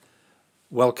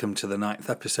Welcome to the 9th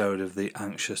episode of the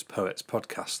Anxious Poets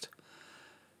podcast.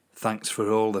 Thanks for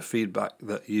all the feedback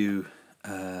that you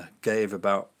gave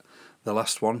about the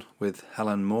last one with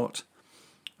Helen Mort.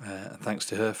 Thanks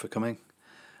to her for coming.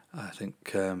 I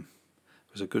think it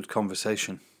was a good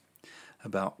conversation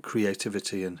about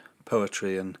creativity and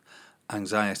poetry and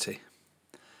anxiety.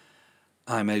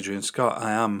 I'm Adrian Scott.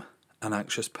 I am an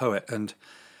anxious poet, and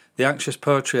the anxious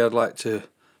poetry I'd like to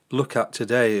look at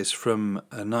today is from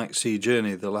A Night Sea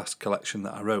Journey, the last collection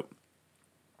that I wrote.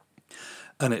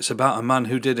 And it's about a man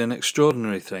who did an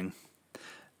extraordinary thing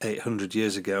 800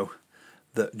 years ago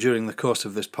that during the course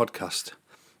of this podcast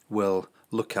we'll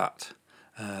look at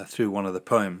through one of the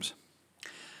poems.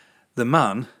 The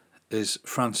man is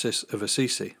Francis of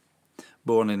Assisi,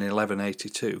 born in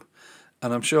 1182.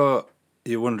 And I'm sure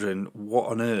you're wondering, what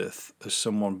on earth has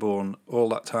someone born all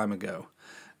that time ago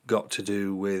got to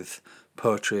do with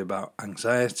poetry about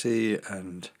anxiety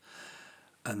and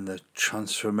the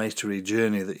transformatory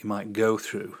journey that you might go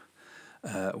through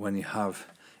when you have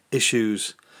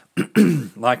issues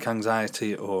like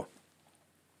anxiety or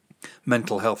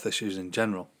mental health issues in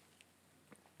general.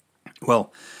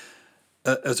 Well,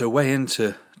 as a way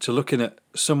into looking at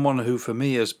someone who for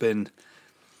me has been,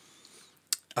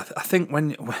 I think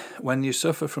when you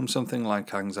suffer from something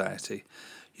like anxiety,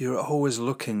 you're always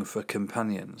looking for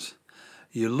companions.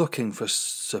 You're looking for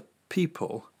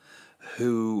people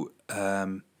who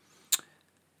can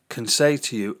say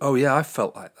to you, "Oh yeah, I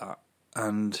felt like that,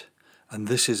 and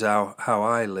this is how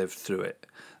I lived through it.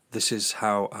 This is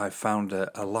how I found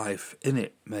a life in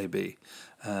it. Maybe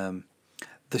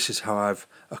this is how I've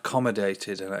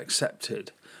accommodated and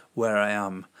accepted where I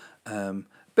am." A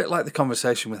bit like the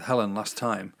conversation with Helen last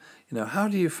time. You know, how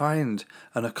do you find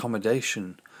an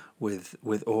accommodation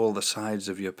with all the sides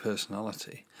of your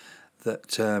personality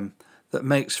that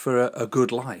makes for a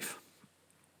good life?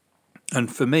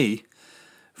 And for me,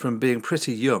 from being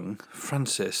pretty young,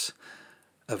 Francis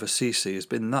of Assisi has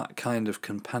been that kind of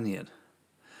companion.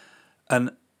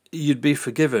 And you'd be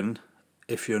forgiven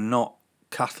if you're not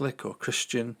Catholic or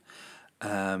Christian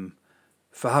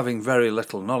for having very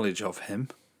little knowledge of him.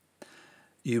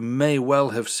 You may well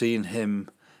have seen him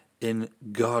in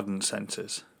garden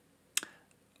centres.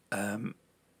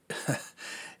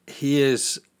 He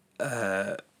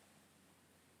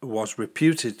was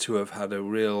reputed to have had a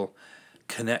real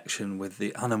connection with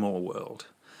the animal world,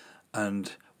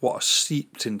 and what has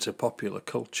seeped into popular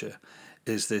culture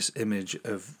is this image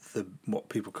of what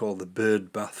people call the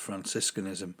bird bath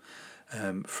Franciscanism.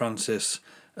 Francis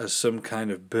as some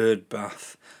kind of bird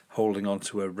bath holding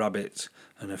onto a rabbit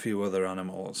and a few other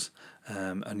animals,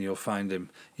 and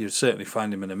you'd certainly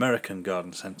find him in American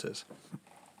garden centres.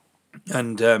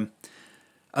 And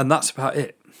that's about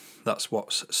it. That's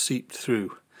what's seeped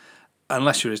through.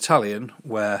 Unless you're Italian,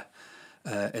 where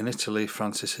in Italy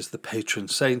Francis is the patron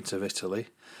saint of Italy,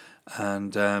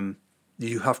 and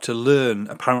you have to learn,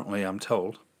 apparently I'm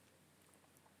told,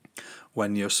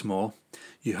 when you're small,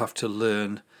 you have to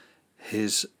learn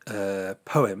his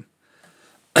poem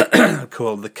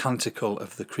called The Canticle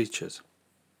of the Creatures,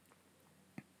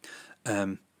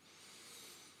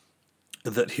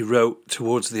 that he wrote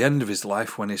towards the end of his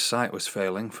life when his sight was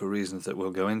failing, for reasons that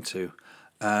we'll go into.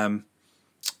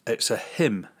 It's a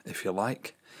hymn, if you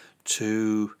like,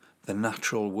 to the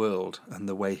natural world and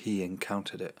the way he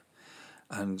encountered it.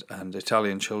 And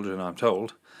Italian children, I'm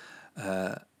told,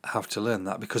 have to learn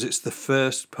that because it's the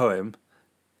first poem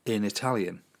in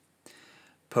Italian.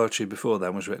 Poetry before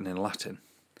then was written in Latin,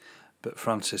 but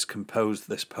Francis composed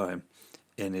this poem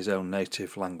in his own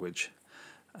native language,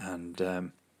 and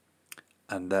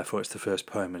therefore it's the first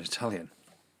poem in Italian.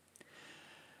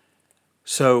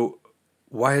 So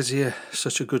why is he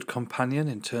such a good companion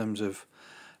in terms of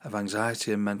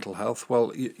anxiety and mental health?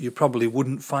 Well, you probably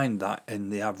wouldn't find that in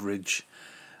the average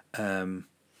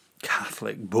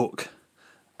Catholic book,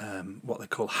 what they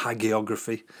call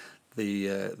hagiography,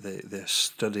 the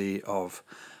study of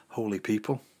holy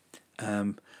people.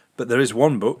 But there is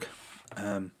one book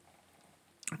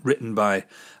written by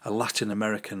a Latin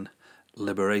American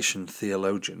liberation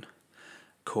theologian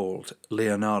called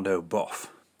Leonardo Boff,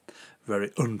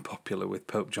 very unpopular with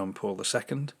Pope John Paul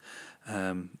II,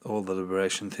 all the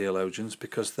liberation theologians,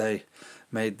 because they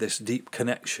made this deep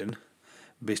connection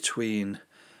between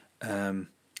the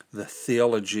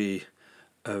theology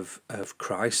of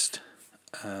Christ,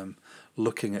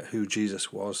 looking at who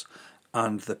Jesus was,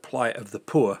 and the plight of the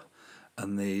poor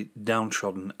and the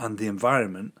downtrodden and the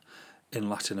environment in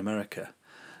Latin America,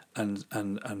 and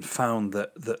found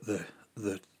that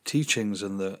the teachings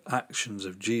and the actions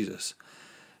of Jesus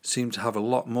seem to have a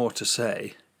lot more to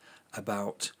say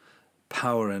about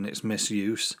power and its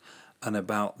misuse, and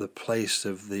about the place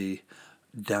of the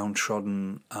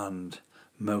downtrodden and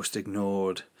most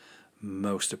ignored,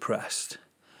 most oppressed,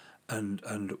 and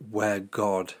where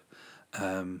God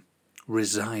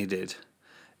resided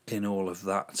in all of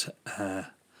that,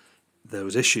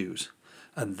 those issues.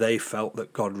 And they felt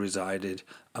that God resided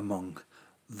among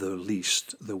the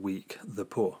least, the weak, the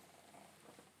poor.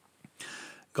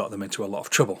 Got them into a lot of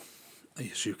trouble,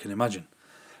 as you can imagine.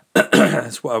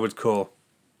 It's what I would call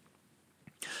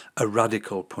a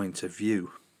radical point of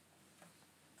view.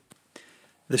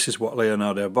 This is what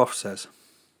Leonardo Boff says.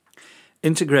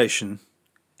 Integration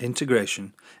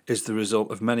is the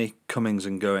result of many comings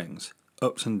and goings,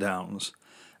 ups and downs,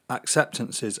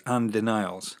 acceptances and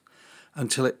denials,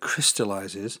 until it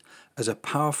crystallizes as a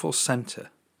powerful centre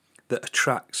that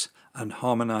attracts and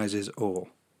harmonizes all.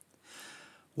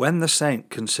 When the saint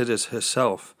considers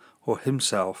herself or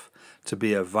himself to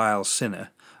be a vile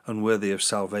sinner, unworthy of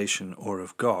salvation or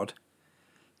of God,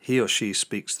 he or she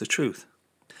speaks the truth,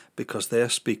 because they are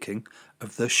speaking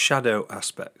of the shadow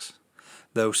aspects,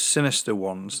 those sinister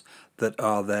ones that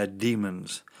are their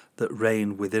demons that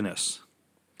reign within us.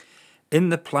 In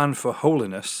the plan for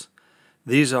holiness,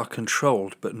 these are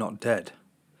controlled but not dead.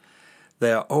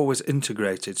 They are always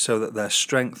integrated so that their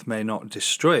strength may not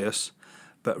destroy us,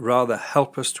 but rather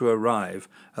help us to arrive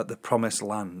at the promised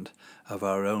land of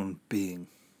our own being.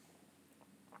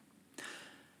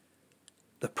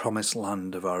 The promised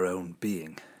land of our own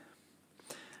being.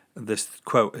 This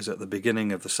quote is at the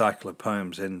beginning of the cycle of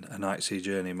poems in A Night Sea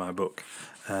Journey, my book,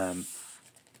 on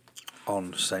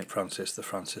St. Francis, the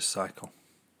Francis cycle.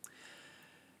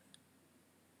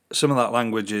 Some of that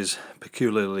language is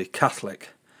peculiarly Catholic.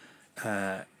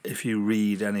 If you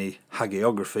read any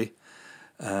hagiography,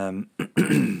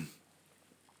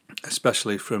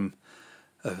 especially from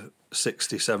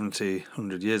 60, 70,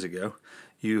 100 years ago,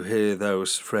 you hear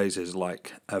those phrases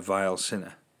like a vile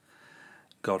sinner,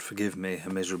 God forgive me, a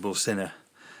miserable sinner.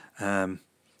 And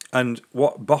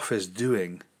what Boff is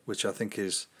doing, which I think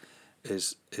is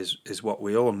what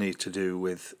we all need to do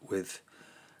with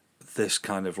this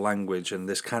kind of language and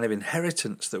this kind of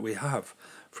inheritance that we have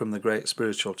from the great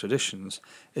spiritual traditions,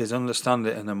 is understand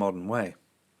it in a modern way,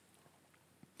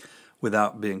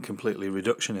 without being completely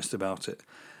reductionist about it.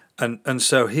 And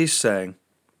so he's saying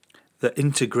that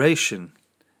integration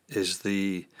is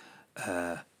the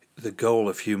goal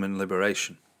of human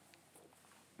liberation.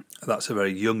 That's a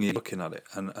very Jungian looking at it,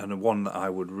 and one that I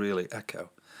would really echo.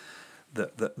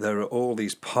 That there are all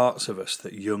these parts of us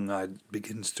that Jung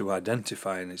begins to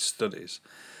identify in his studies,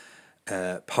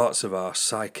 parts of our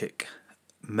psychic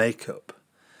makeup,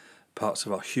 parts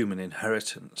of our human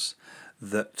inheritance,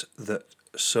 that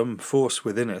some force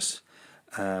within us,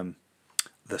 the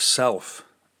self,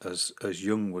 as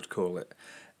Jung would call it,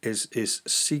 is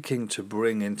seeking to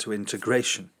bring into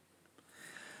integration.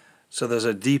 So there's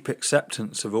a deep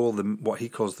acceptance of all what he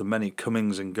calls the many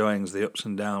comings and goings, the ups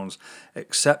and downs,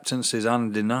 acceptances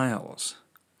and denials.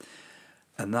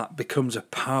 And that becomes a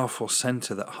powerful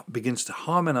centre that begins to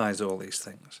harmonise all these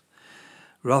things,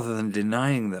 rather than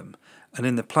denying them. And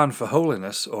in the plan for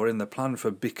holiness, or in the plan for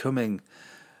becoming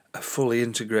a fully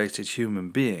integrated human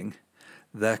being,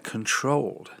 they're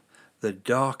controlled. The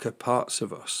darker parts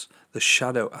of us, the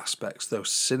shadow aspects,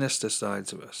 those sinister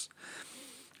sides of us,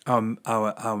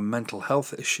 our mental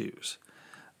health issues,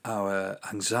 our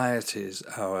anxieties,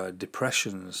 our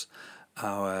depressions,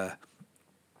 our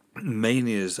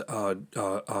manias, our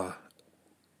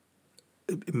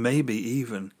maybe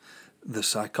even the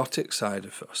psychotic side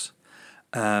of us.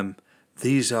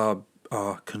 These are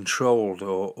controlled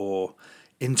or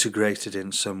integrated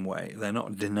in some way. They're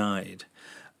not denied.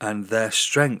 And their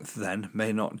strength then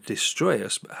may not destroy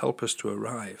us, but help us to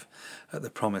arrive at the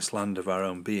promised land of our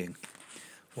own being.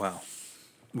 Wow.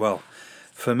 Well,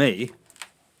 for me,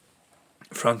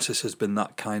 Francis has been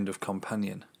that kind of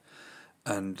companion.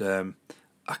 And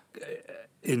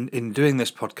in doing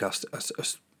this podcast,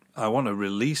 I want to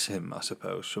release him, I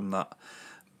suppose, from that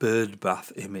bird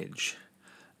bath image.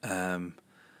 And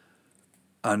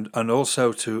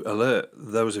also to alert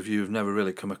those of you who've never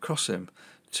really come across him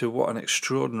to what an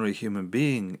extraordinary human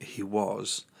being he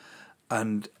was,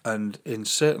 and in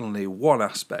certainly one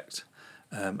aspect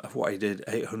of what he did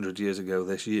 800 years ago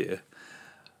this year,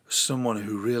 someone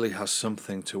who really has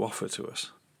something to offer to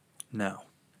us now.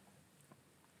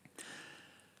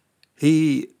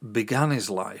 He began his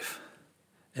life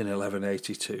in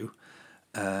 1182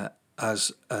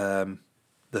 as the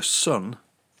son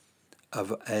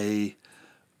of a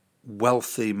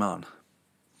wealthy man,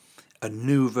 a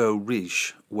nouveau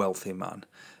riche wealthy man.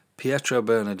 Pietro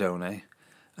Bernardone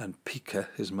and Pica,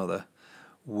 his mother,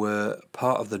 were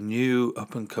part of the new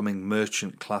up-and-coming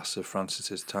merchant class of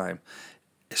Francis's time.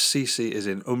 Assisi is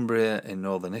in Umbria, in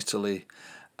northern Italy,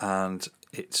 and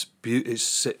it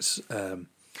sits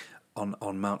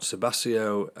on Mount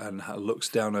Sebastiano and looks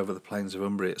down over the plains of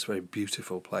Umbria. It's a very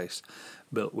beautiful place,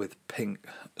 built with pink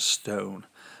stone.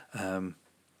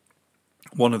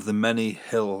 One of the many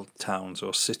hill towns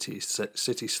or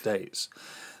city-states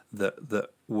that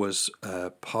was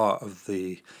part of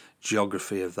the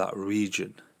geography of that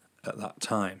region at that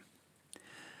time.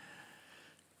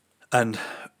 And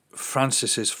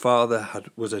Francis's father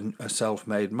was a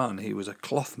self-made man. He was a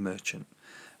cloth merchant,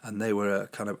 and they were a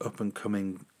kind of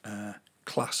up-and-coming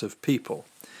class of people.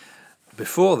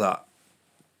 Before that,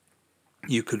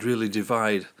 you could really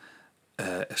divide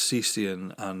Assisi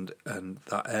and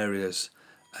that area's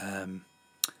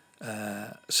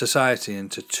society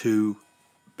into two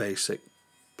basic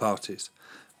parties,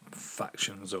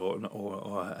 factions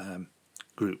or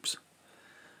groups.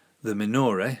 The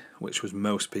minore, which was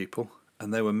most people,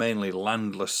 and they were mainly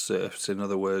landless serfs. In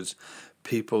other words,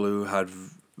 people who had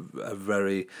a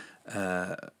very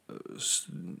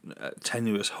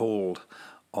tenuous hold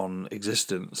on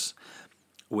existence,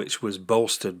 which was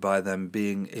bolstered by them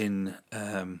being in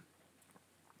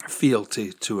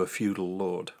fealty to a feudal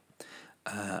lord.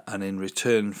 And in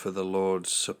return for the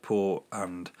lord's support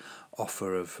and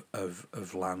offer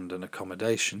of land and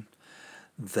accommodation,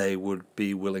 they would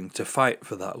be willing to fight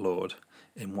for that lord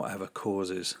in whatever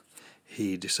causes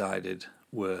he decided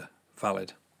were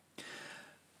valid.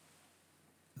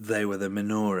 They were the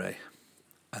minore,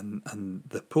 and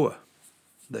the poor.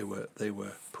 They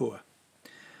were poor,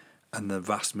 and the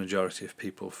vast majority of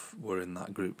people were in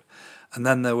that group. And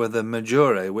then there were the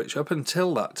maggiore, which up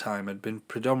until that time had been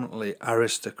predominantly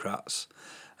aristocrats,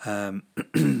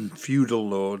 feudal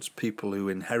lords, people who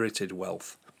inherited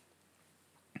wealth,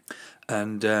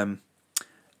 and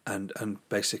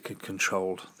basically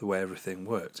controlled the way everything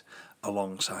worked,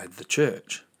 alongside the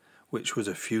church, which was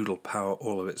a feudal power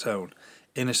all of its own.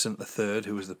 Innocent III,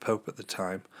 who was the Pope at the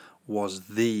time, was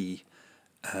the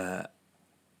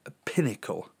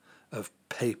pinnacle of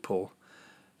papal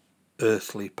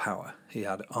earthly power. He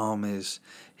had armies,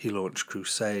 he launched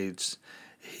crusades,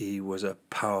 he was a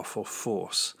powerful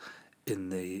force in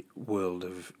the world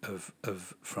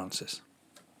of Francis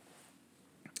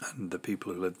and the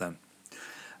people who lived then.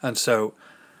 And so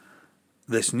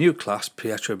this new class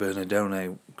Pietro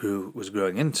Bernardone was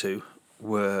growing into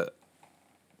were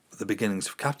the beginnings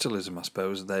of capitalism, I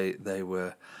suppose. They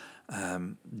were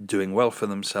doing well for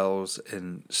themselves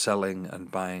in selling and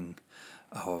buying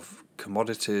of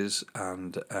commodities,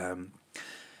 and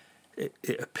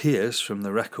it appears from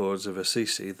the records of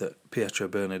Assisi that Pietro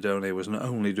Bernardone was not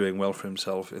only doing well for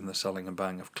himself in the selling and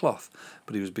buying of cloth,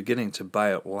 but he was beginning to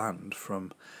buy up land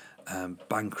from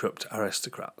bankrupt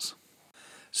aristocrats.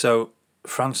 So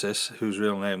Francis, whose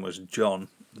real name was John,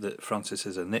 that Francis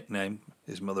is a nickname.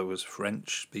 His mother was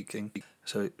French speaking,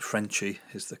 so Frenchy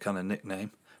is the kind of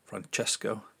nickname.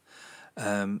 Francesco.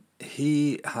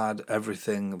 He had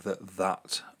everything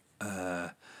that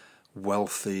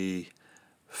wealthy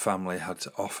family had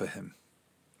to offer him,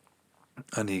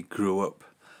 and he grew up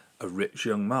a rich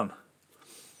young man.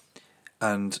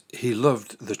 And he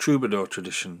loved the troubadour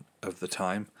tradition of the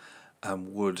time,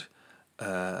 and would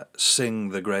sing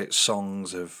the great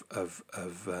songs of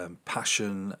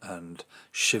passion and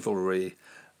chivalry,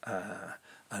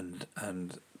 and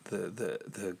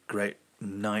the great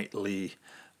knightly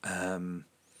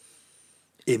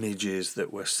images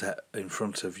that were set in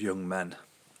front of young men,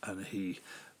 and he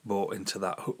bought into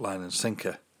that hook, line and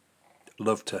sinker.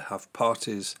 Loved to have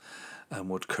parties and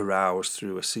would carouse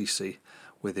through Assisi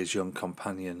with his young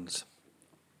companions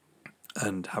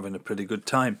and having a pretty good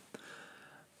time,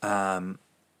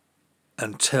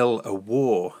 until a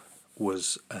war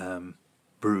was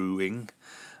brewing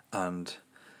and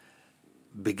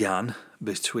began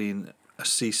between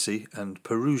Assisi and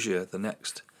Perugia, the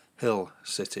next hill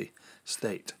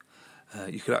city-state.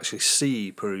 You could actually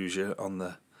see Perugia on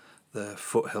the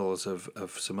foothills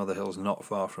of some other hills not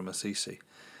far from Assisi.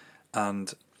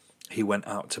 And he went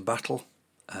out to battle.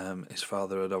 His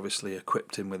father had obviously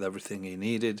equipped him with everything he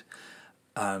needed.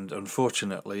 And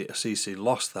unfortunately, Assisi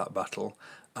lost that battle,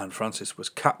 and Francis was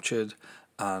captured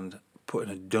and put in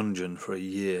a dungeon for a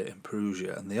year in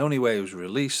Perugia. And the only way he was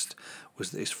released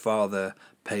was that his father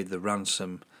paid the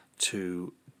ransom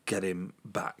to get him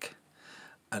back.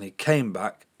 And he came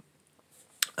back,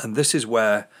 and this is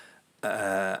where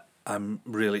I'm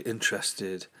really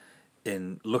interested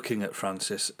in looking at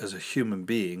Francis as a human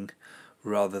being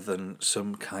rather than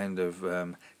some kind of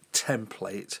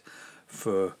template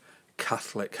for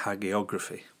Catholic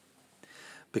hagiography.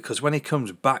 because when he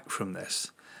comes back from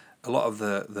this, a lot of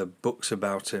the books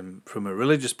about him from a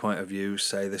religious point of view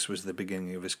say this was the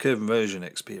beginning of his conversion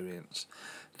experience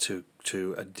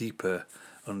to a deeper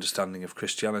understanding of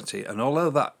Christianity. And although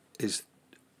that is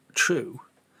true,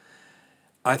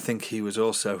 I think he was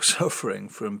also suffering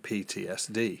from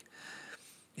PTSD.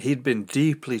 He'd been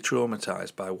deeply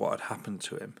traumatized by what had happened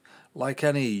to him. Like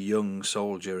any young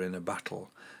soldier in a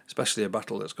battle, especially a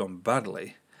battle that's gone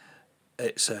badly,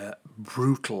 it's a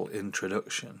brutal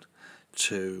introduction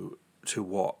to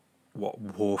what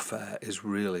warfare is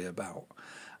really about.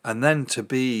 And then to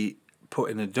be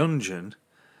put in a dungeon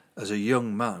as a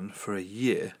young man for a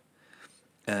year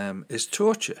is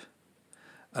torture.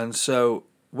 And so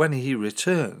when he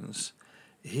returns,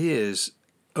 he is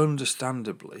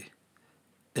understandably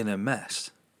in a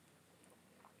mess.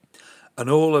 And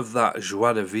all of that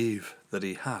joie de vivre that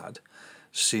he had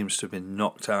seems to have been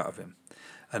knocked out of him.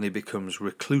 And he becomes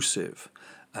reclusive,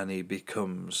 and he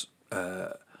becomes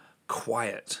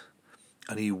quiet,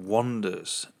 and he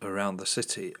wanders around the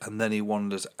city, and then he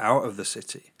wanders out of the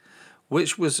city,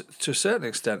 which was, to a certain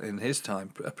extent in his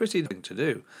time, a pretty thing to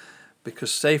do,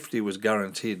 because safety was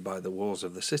guaranteed by the walls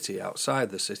of the city. Outside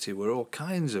the city were all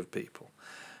kinds of people.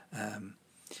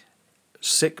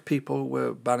 Sick people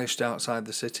were banished outside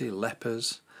the city,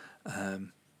 lepers.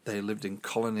 They lived in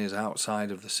colonies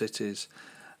outside of the cities,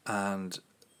 and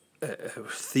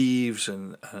thieves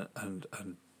and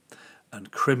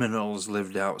criminals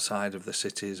lived outside of the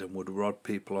cities and would rob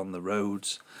people on the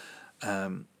roads.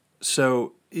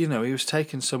 So, he was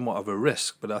taking somewhat of a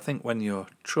risk, but I think when you're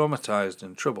traumatized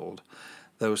and troubled,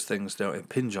 those things don't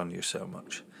impinge on you so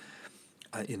much.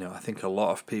 I think a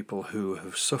lot of people who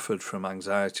have suffered from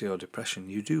anxiety or depression,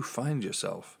 you do find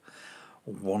yourself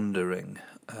wandering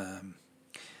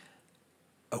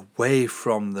away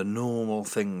from the normal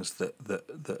things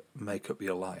that make up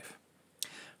your life.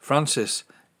 Francis,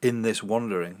 in this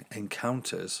wandering,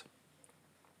 encounters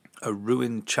a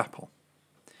ruined chapel,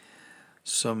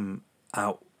 some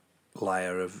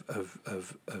outlier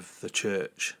of the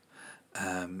church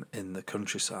in the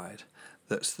countryside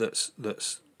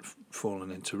that's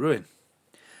fallen into ruin.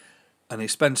 And he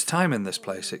spends time in this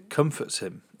place. It comforts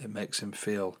him. It makes him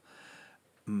feel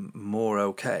more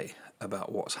okay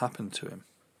about what's happened to him.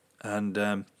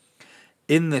 And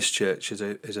in this church is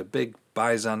a big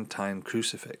Byzantine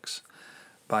crucifix.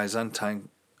 Byzantine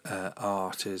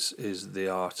art is the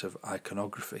art of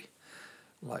iconography,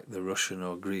 like the Russian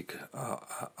or Greek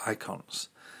icons.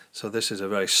 So this is a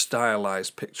very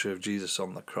stylized picture of Jesus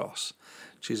on the cross.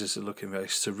 Jesus is looking very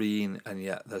serene, and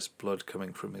yet there's blood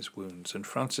coming from his wounds. And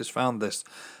Francis found this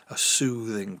a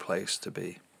soothing place to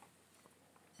be.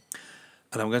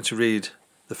 And I'm going to read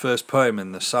the first poem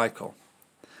in the cycle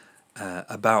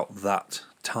about that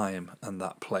time and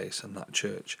that place and that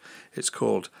church. It's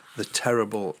called The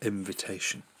Terrible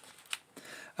Invitation.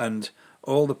 And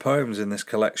all the poems in this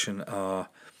collection are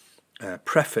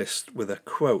prefaced with a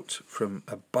quote from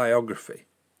a biography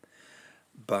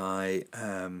by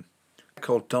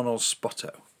called Donald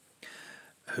Spoto,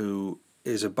 who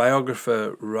is a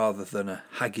biographer rather than a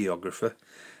hagiographer.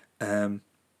 And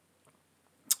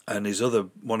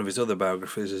one of his other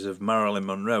biographies is of Marilyn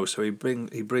Monroe. So he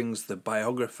brings the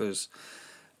biographer's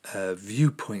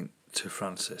viewpoint to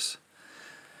Francis.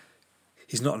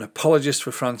 He's not an apologist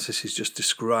for Francis. He's just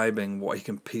describing what he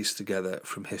can piece together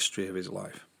from history of his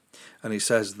life. And he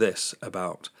says this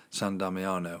about San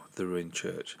Damiano, the ruined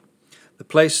church. The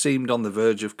place seemed on the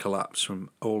verge of collapse from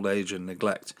old age and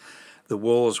neglect. The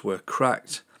walls were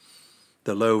cracked,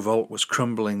 the low vault was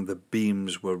crumbling, the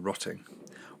beams were rotting.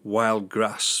 Wild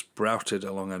grass sprouted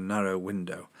along a narrow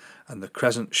window, and the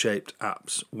crescent-shaped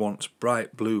apse, once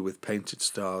bright blue with painted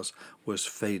stars, was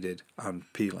faded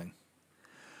and peeling.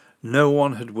 No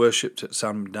one had worshipped at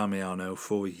San Damiano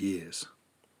for years.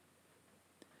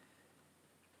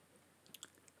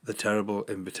 The Terrible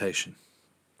Invitation.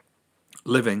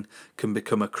 Living can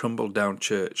become a crumbled-down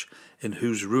church in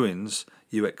whose ruins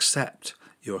you accept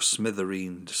your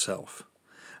smithereened self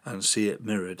and see it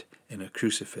mirrored in a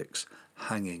crucifix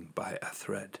hanging by a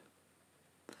thread.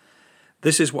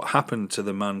 This is what happened to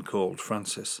the man called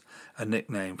Francis, a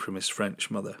nickname from his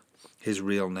French mother. His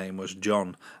real name was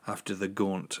John, after the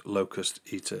gaunt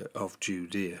locust-eater of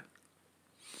Judea.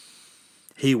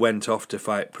 He went off to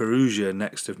fight Perugia,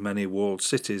 next of many walled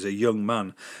cities, a young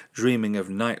man, dreaming of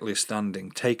knightly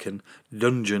standing, taken,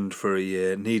 dungeoned for a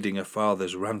year, needing a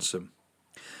father's ransom.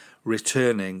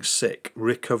 Returning sick,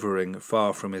 recovering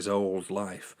far from his old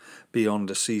life, beyond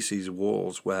Assisi's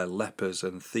walls where lepers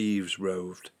and thieves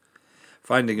roved,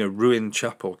 finding a ruined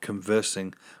chapel,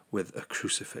 conversing with a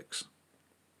crucifix.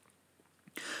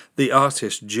 The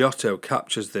artist Giotto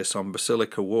captures this on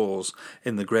basilica walls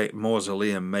in the great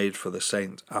mausoleum made for the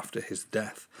saint after his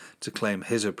death to claim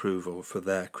his approval for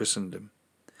their Christendom.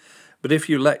 But if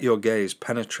you let your gaze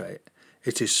penetrate,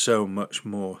 it is so much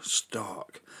more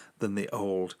stark than the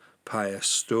old pious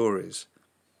stories.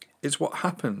 It's what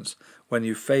happens when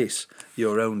you face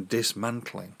your own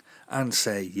dismantling and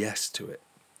say yes to it.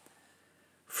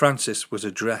 Francis was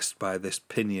addressed by this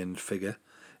pinioned figure,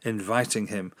 inviting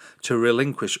him to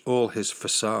relinquish all his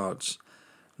facades,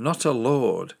 not a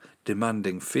lord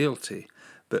demanding fealty,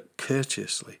 but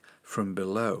courteously from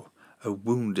below, a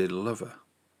wounded lover.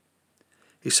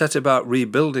 He set about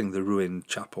rebuilding the ruined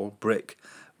chapel brick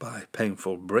by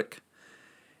painful brick.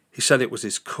 He said it was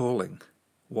his calling,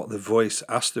 what the voice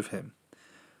asked of him,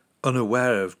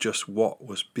 unaware of just what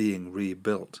was being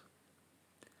rebuilt.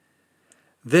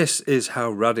 This is how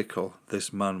radical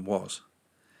this man was.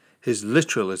 His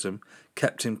literalism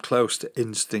kept him close to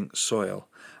instinct soil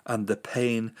and the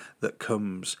pain that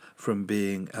comes from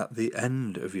being at the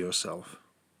end of yourself.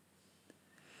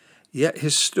 Yet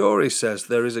his story says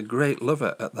there is a great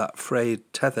lover at that frayed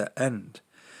tether end,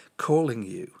 calling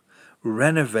you,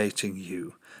 renovating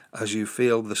you as you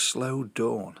feel the slow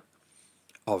dawn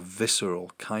of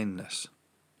visceral kindness.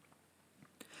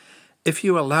 If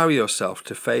you allow yourself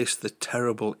to face the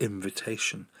terrible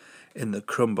invitation in the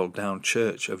crumbled down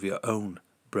church of your own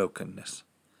brokenness,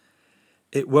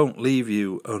 it won't leave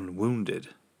you unwounded,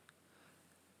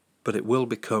 but it will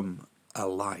become a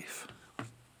life.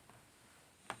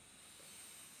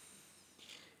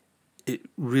 It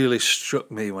really struck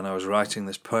me when I was writing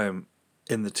this poem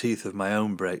in the teeth of my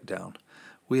own breakdown.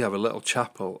 We have a little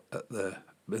chapel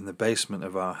in the basement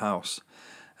of our house.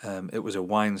 It was a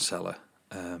wine cellar.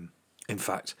 In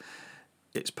fact,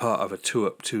 it's part of a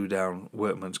 2-up, 2-down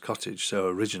workman's cottage, so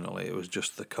originally it was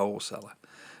just the coal cellar.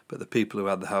 But the people who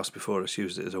had the house before us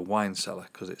used it as a wine cellar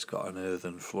because it's got an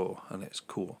earthen floor and it's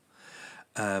cool.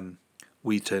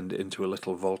 We turned it into a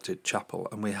little vaulted chapel,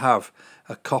 and we have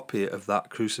a copy of that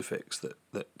crucifix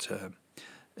that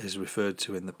is referred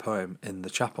to in the poem in the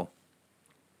chapel.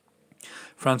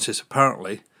 Francis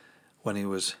apparently, when he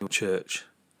was in church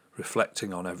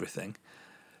reflecting on everything,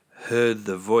 heard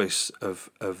the voice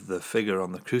of the figure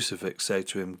on the crucifix say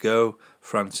to him, "Go,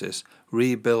 Francis,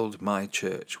 rebuild my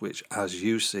church, which, as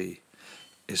you see,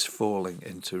 is falling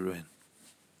into ruin."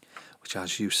 Which,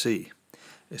 as you see,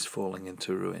 is falling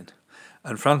into ruin.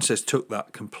 And Francis took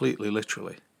that completely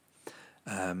literally,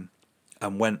 and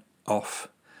went off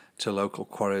to local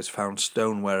quarries, found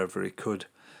stone wherever he could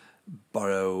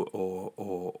borrow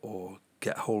or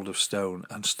get hold of stone,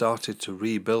 and started to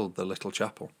rebuild the little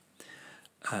chapel.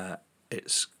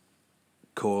 It's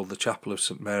called the Chapel of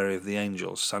St. Mary of the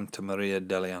Angels, Santa Maria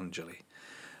degli Angeli.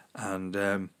 And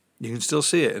you can still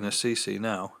see it in Assisi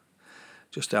now,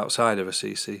 just outside of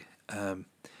Assisi.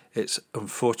 It's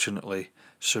unfortunately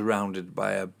surrounded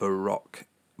by a Baroque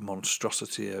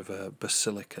monstrosity of a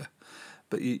basilica.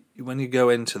 But when you go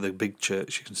into the big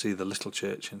church, you can see the little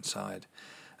church inside,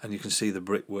 and you can see the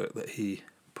brickwork that he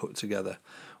put together,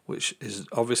 which is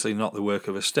obviously not the work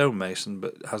of a stonemason,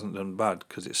 but hasn't done bad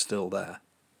because it's still there.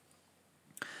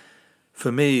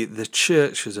 For me, the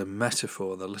church is a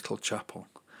metaphor, the little chapel,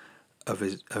 of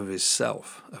his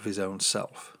self, of his own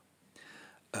self,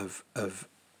 of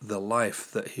the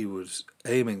life that he was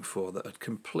aiming for that had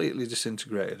completely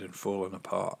disintegrated and fallen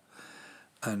apart.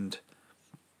 And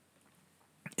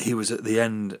he was at the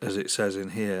end, as it says in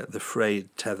here, the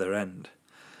frayed tether end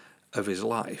of his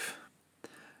life,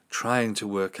 trying to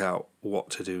work out what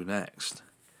to do next.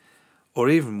 Or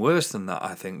even worse than that,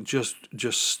 I think, just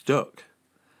stuck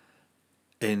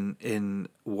in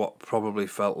what probably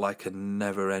felt like a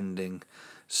never-ending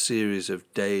series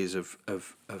of days of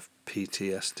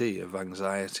PTSD, of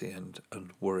anxiety and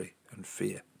worry and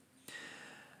fear.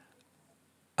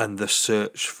 And the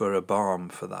search for a balm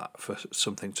for that, for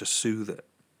something to soothe it.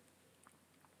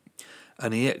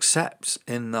 And he accepts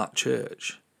in that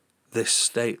church this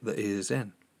state that he is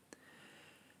in.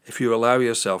 If you allow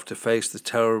yourself to face the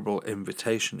terrible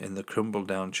invitation in the crumbled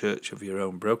down church of your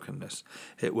own brokenness,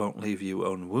 it won't leave you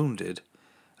unwounded,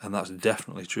 and that's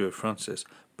definitely true of Francis,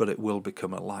 but it will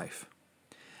become a life.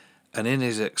 And in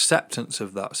his acceptance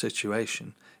of that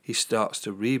situation, he starts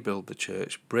to rebuild the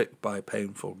church brick by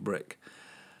painful brick.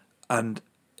 And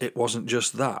it wasn't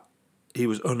just that. He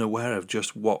was unaware of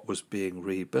just what was being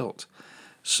rebuilt.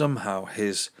 Somehow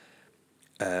his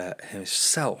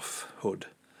selfhood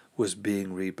was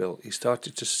being rebuilt. He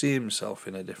started to see himself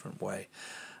in a different way.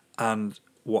 And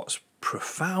what's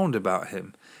profound about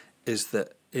him is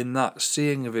that in that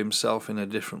seeing of himself in a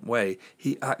different way,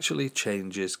 he actually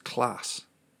changes class.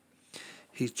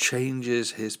 he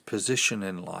changes his position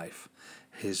in life,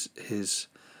 his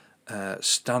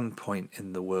standpoint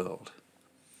in the world.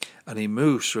 And he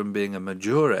moves from being a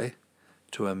maggiore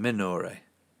to a minore.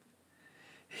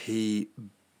 He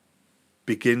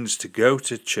begins to go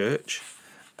to church,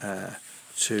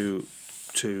 to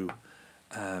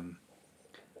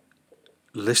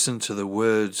listen to the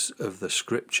words of the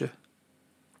scripture,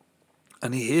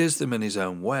 and he hears them in his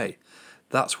own way.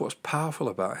 That's what's powerful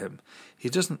about him. He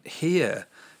doesn't hear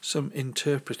some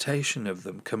interpretation of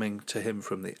them coming to him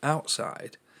from the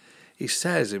outside. He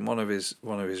says in one of his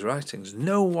writings,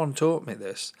 "No one taught me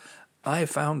this. I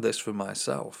found this for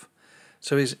myself."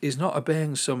 So he's not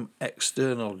obeying some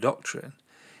external doctrine.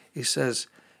 He says,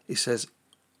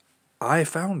 "I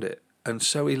found it." And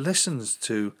so he listens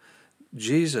to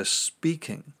Jesus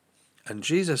speaking. And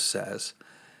Jesus says,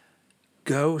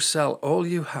 "Go sell all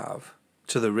you have,"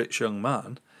 to the rich young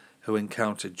man who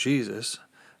encountered Jesus,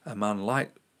 a man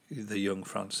like the young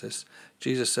Francis.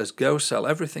 Jesus says, "Go sell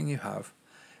everything you have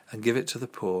and give it to the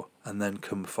poor, and then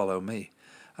come follow me."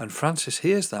 And Francis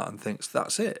hears that and thinks,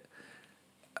 that's it.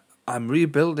 I'm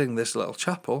rebuilding this little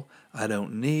chapel. I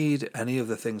don't need any of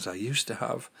the things I used to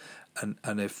have.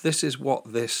 And if this is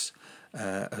what this,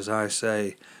 as I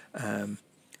say,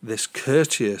 this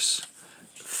courteous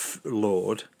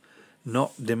Lord,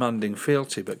 not demanding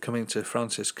fealty, but coming to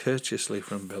Francis courteously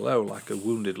from below like a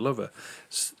wounded lover,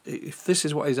 if this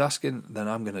is what he's asking, then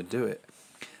I'm going to do it.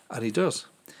 And he does.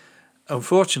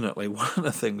 Unfortunately, one of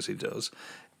the things he does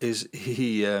is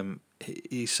he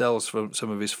sells from some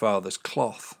of his father's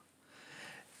cloth,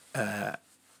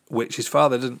 which his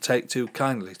father doesn't take too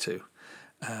kindly to.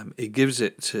 He gives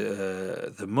it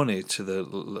to the money to the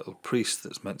little priest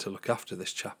that's meant to look after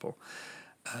this chapel.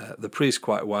 The priest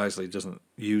quite wisely doesn't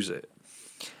use it.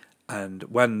 And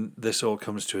when this all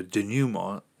comes to a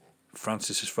denouement,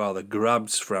 Francis's father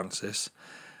grabs Francis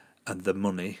and the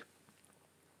money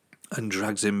and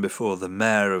drags him before the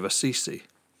mayor of Assisi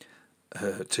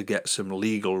to get some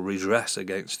legal redress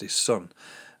against his son.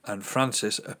 And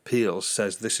Francis appeals,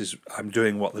 says, I'm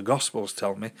doing what the Gospels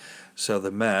tell me. So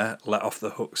the mayor let off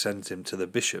the hook, sent him to the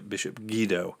Bishop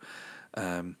Guido,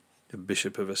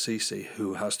 Bishop of Assisi,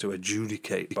 who has to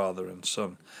adjudicate father and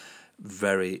son.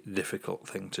 Very difficult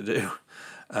thing to do.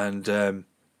 And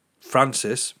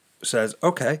Francis says,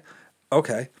 okay,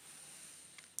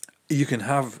 you can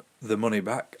have the money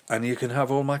back and you can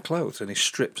have all my clothes. And he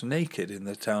strips naked in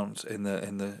the towns, in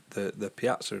the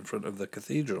piazza in front of the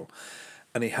cathedral.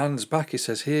 And he hands back, he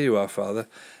says, "Here you are, Father.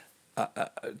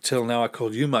 Till now I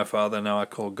called you my father, now I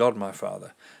call God my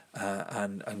father."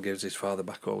 And gives his father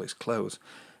back all his clothes.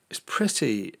 It's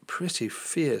pretty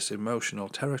fierce emotional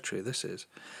territory, this is.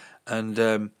 And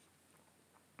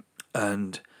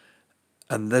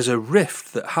there's a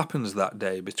rift that happens that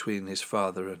day between his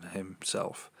father and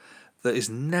himself that is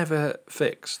never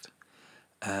fixed.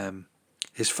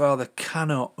 His father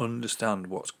cannot understand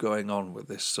what's going on with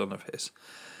this son of his.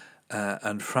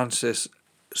 And Francis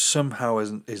somehow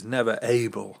is never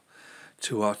able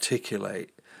to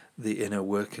articulate the inner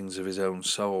workings of his own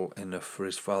soul enough for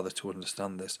his father to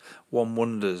understand this. One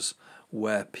wonders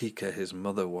where Pica, his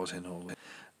mother, was in all this.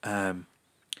 And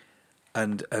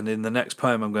in the next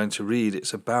poem I'm going to read,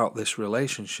 it's about this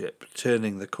relationship,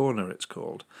 Turning the Corner, it's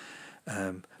called.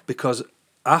 Because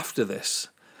after this,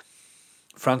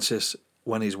 Francis,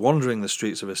 when he's wandering the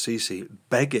streets of Assisi,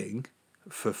 begging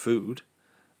for food,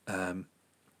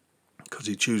 because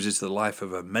he chooses the life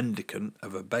of a mendicant,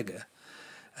 of a beggar,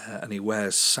 and he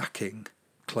wears sacking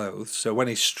clothes. So when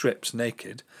he strips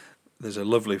naked, there's a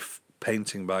lovely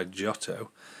painting by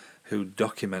Giotto who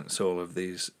documents all of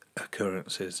these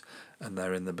occurrences, and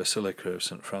they're in the Basilica of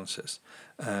St. Francis.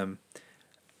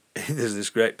 There's this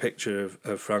great picture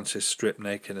of Francis stripped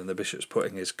naked, and the bishop's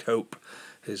putting his cope,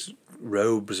 his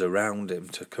robes around him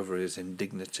to cover his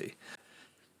indignity.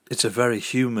 It's a very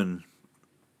human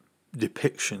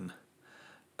depiction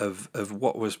of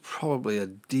what was probably a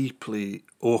deeply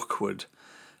awkward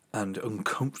and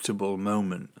uncomfortable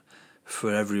moment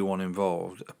for everyone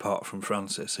involved, apart from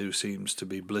Francis, who seems to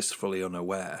be blissfully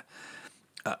unaware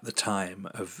at the time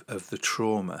of the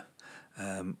trauma,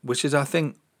 which is, I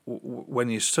think, when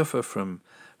you suffer from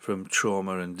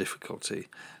trauma and difficulty,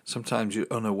 sometimes you're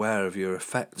unaware of your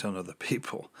effect on other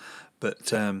people. But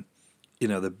the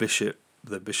bishop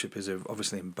is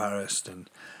obviously embarrassed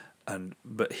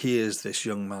but hears this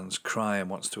young man's cry and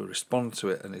wants to respond to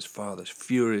it, and his father's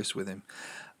furious with him,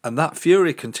 and that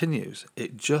fury continues.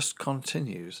 It just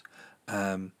continues.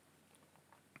 From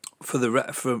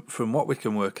what we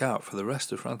can work out, for the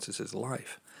rest of Francis's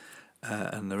life.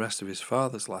 and the rest of his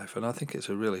father's life. And I think it's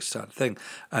a really sad thing.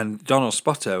 And Donald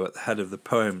Spotto, at the head of the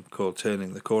poem called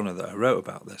Turning the Corner that I wrote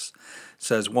about this,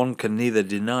 says, "One can neither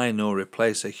deny nor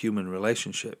replace a human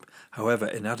relationship, however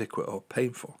inadequate or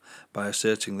painful, by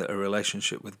asserting that a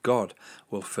relationship with God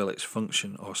will fill its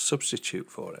function or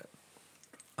substitute for it."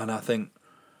 And I think,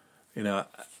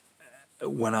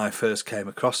 when I first came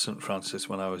across St. Francis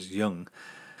when I was young,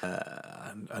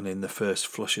 and in the first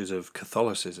flushes of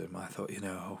Catholicism, I thought,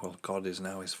 oh, well, God is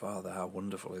now his father. How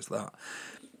wonderful is that?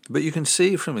 But you can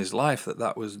see from his life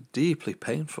that was deeply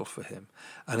painful for him.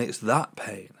 And it's that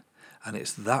pain and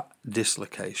it's that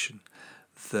dislocation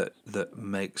that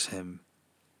makes him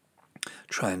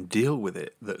try and deal with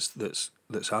it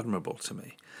that's admirable to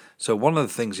me. So one of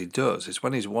the things he does is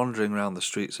when he's wandering around the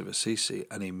streets of Assisi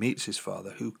and he meets his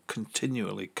father, who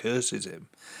continually curses him,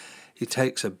 he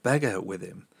takes a beggar with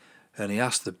him and he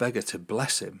asks the beggar to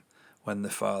bless him when the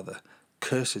father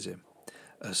curses him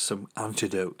as some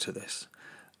antidote to this.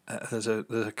 There's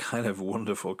a kind of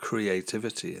wonderful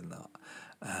creativity in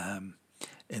that,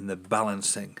 in the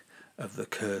balancing of the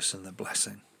curse and the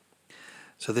blessing.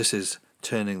 So this is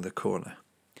Turning the Corner.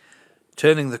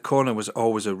 Turning the corner was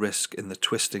always a risk in the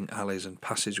twisting alleys and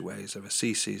passageways of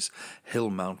Assisi's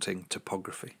hill-mounting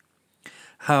topography.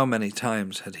 How many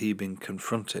times had he been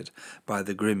confronted by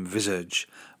the grim visage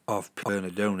of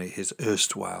Bernardone, his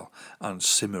erstwhile and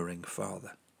simmering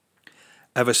father?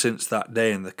 Ever since that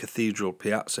day in the cathedral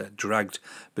piazza, dragged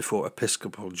before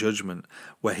episcopal judgment,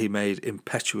 where he made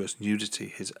impetuous nudity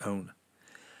his own,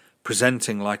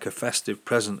 presenting like a festive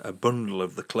present a bundle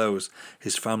of the clothes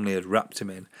his family had wrapped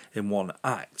him in one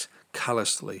act,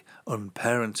 callously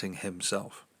unparenting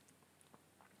himself.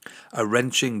 A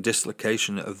wrenching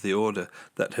dislocation of the order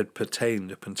that had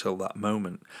pertained up until that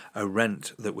moment, a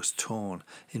rent that was torn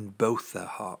in both their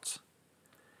hearts.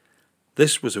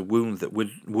 This was a wound that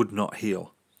would not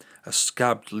heal, a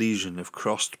scabbed lesion of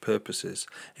crossed purposes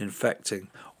infecting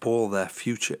all their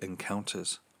future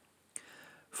encounters.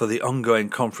 For the ongoing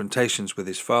confrontations with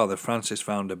his father, Francis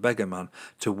found a beggar man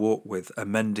to walk with, a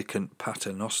mendicant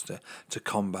paternoster to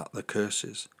combat the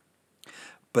curses.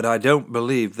 But I don't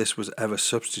believe this was ever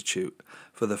substitute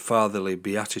for the fatherly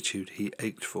beatitude he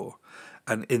ached for,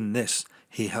 and in this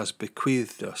he has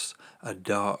bequeathed us a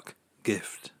dark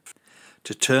gift.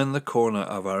 To turn the corner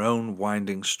of our own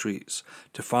winding streets,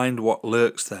 to find what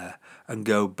lurks there, and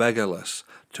go beggarless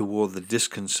toward the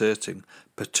disconcerting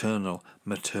paternal,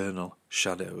 maternal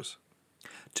shadows.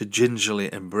 To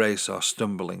gingerly embrace our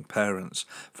stumbling parents,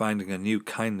 finding a new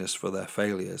kindness for their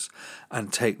failures,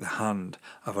 and take the hand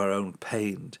of our own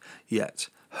pained yet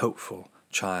hopeful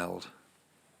child.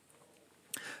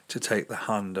 To take the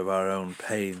hand of our own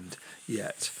pained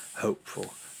yet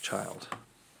hopeful child.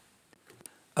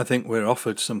 I think we're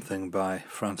offered something by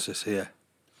Francis here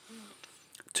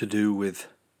to do with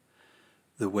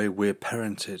the way we're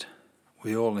parented.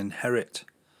 We all inherit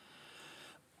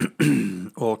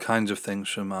all kinds of things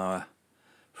from our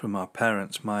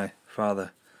parents. My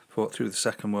father fought through the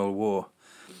Second World War.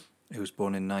 He was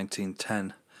born in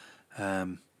 1910.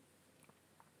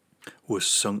 Was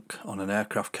sunk on an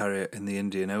aircraft carrier in the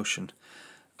Indian Ocean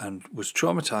and was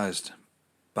traumatised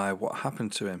by what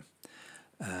happened to him.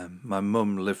 My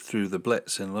mum lived through the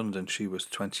Blitz in London. She was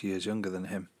 20 years younger than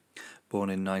him, born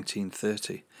in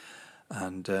 1930.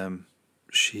 And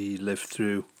she lived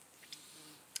through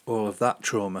all of that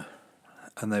trauma.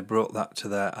 And they brought that to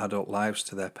their adult lives,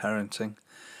 to their parenting.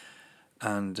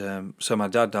 And so my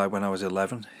dad died when I was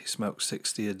 11. He smoked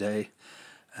 60 a day.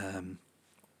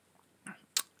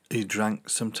 He drank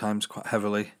sometimes quite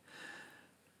heavily.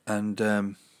 And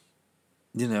I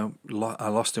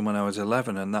lost him when I was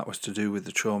 11, and that was to do with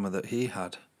the trauma that he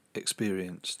had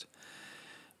experienced.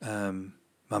 My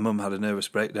mum had a nervous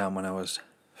breakdown when I was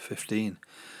 15,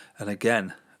 and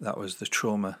again, that was the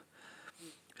trauma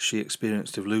she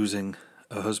experienced of losing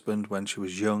a husband when she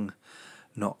was young,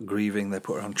 not grieving. They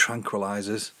put her on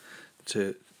tranquilizers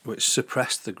which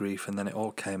suppressed the grief, and then it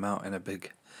all came out in a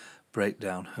big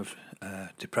breakdown of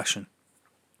depression.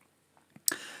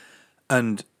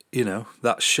 And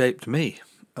that shaped me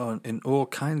in all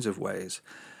kinds of ways.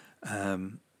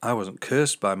 I wasn't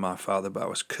cursed by my father, but I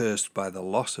was cursed by the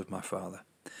loss of my father.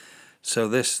 So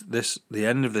the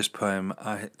end of this poem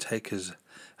I take as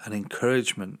an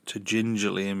encouragement to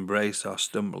gingerly embrace our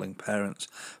stumbling parents,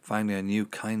 finding a new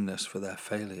kindness for their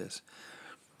failures.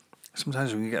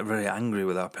 Sometimes we can get very angry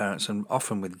with our parents, and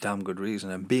often with damn good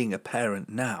reason. And being a parent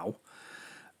now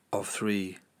of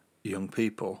 3 young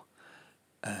people,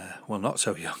 well, not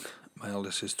so young. My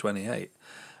eldest is 28.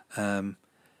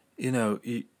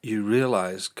 You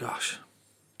realise, gosh,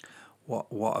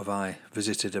 what have I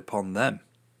visited upon them?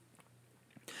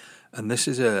 And this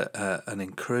is an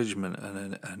encouragement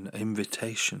and an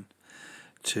invitation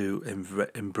to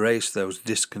embrace those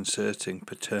disconcerting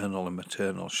paternal and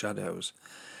maternal shadows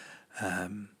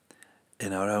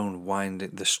in our own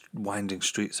winding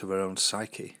streets of our own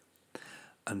psyche,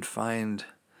 and find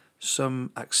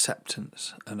some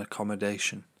acceptance and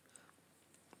accommodation.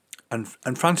 And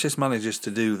Francis manages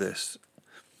to do this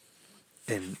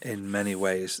in many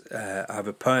ways. I have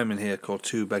a poem in here called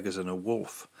Two Beggars and a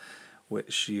Wolf,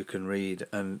 which you can read,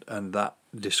 and that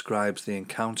describes the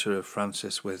encounter of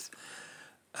Francis with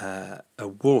a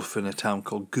wolf in a town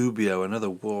called Gubbio, another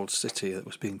walled city that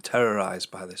was being terrorized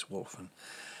by this wolf.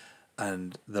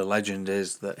 And the legend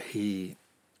is that he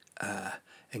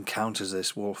encounters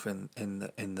this wolf in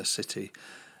the city.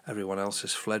 Everyone else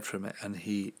has fled from it, and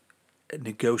he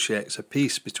negotiates a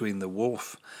peace between the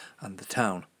wolf and the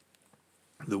town.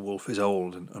 The wolf is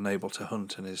old and unable to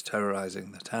hunt and is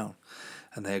terrorizing the town,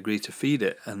 and they agree to feed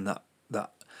it. And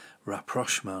that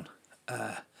rapprochement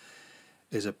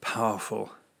is a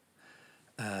powerful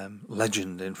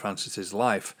legend in Francis's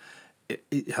life.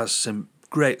 It has some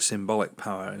great symbolic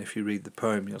power, and if you read the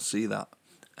poem, you'll see that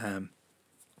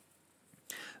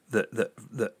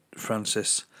that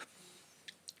Francis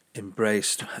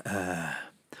embraced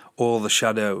all the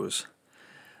shadows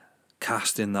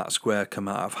cast in that square come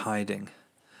out of hiding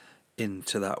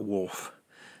into that wolf,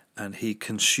 and he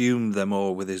consumed them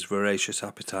all with his voracious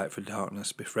appetite for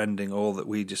darkness, befriending all that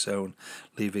we disown,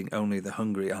 leaving only the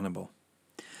hungry animal.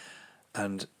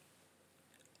 And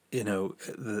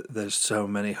there's so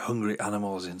many hungry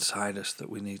animals inside us that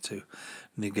we need to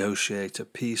negotiate a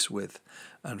peace with,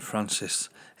 and Francis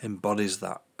embodies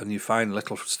that. And you find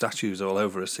little statues all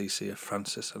over Assisi of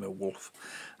Francis and a wolf.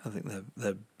 I think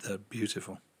they're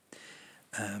beautiful.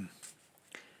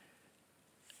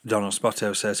 Donald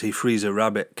Spotto says he frees a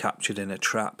rabbit captured in a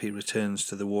trap. He returns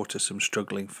to the water some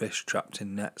struggling fish trapped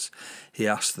in nets. He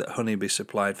asks that honey be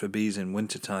supplied for bees in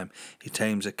wintertime. He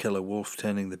tames a killer wolf,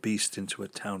 turning the beast into a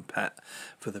town pet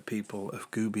for the people of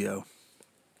Gubbio.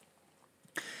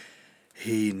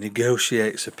 He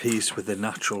negotiates a peace with the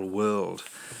natural world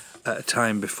at a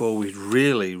time before we'd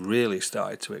really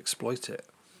started to exploit it.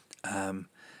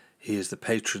 He is the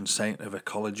patron saint of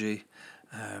ecology.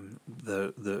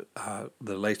 The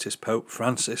latest Pope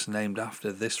Francis, named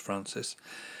after this Francis,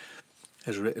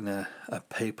 has written a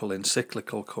papal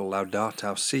encyclical called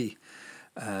Laudato Si,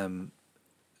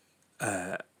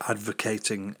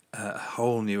 advocating a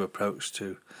whole new approach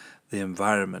to the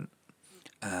environment.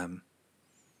 One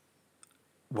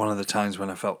of the times when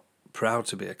I felt proud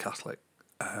to be a Catholic,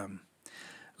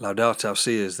 Laudato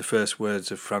Si is the first words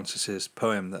of Francis's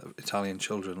poem that Italian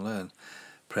children learn.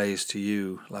 Praise to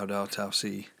you, Laudato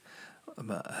Si,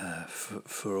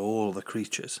 for all the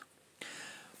creatures.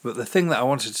 But the thing that I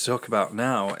wanted to talk about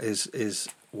now is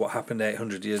what happened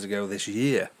 800 years ago this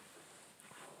year.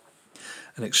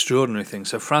 An extraordinary thing.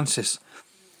 So Francis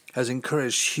has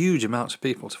encouraged huge amounts of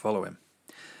people to follow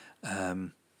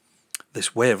him.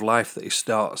 This way of life that he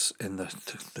starts in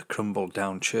the crumbled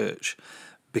down church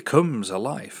becomes a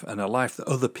life, and a life that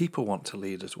other people want to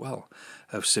lead as well,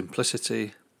 of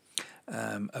simplicity,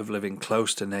 of living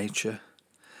close to nature,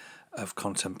 of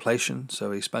contemplation.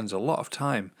 So he spends a lot of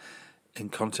time in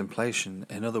contemplation.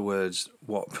 In other words,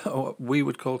 what we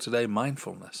would call today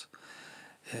mindfulness.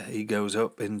 He goes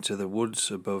up into the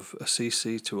woods above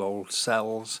Assisi to old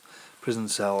cells, prison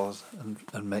cells,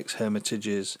 and makes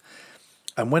hermitages.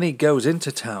 And when he goes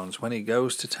to towns,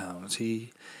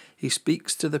 he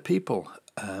speaks to the people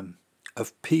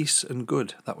of peace and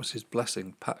good. That was his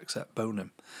blessing, Pax et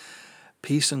Bonum.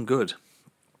 Peace and good.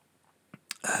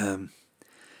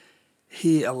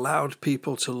 He allowed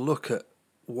people to look at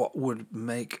what would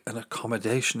make an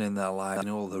accommodation in their lives, and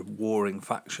all the warring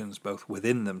factions both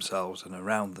within themselves and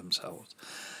around themselves,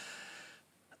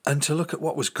 and to look at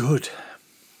what was good,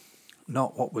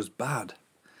 not what was bad.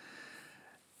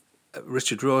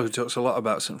 Richard Rohr, who talks a lot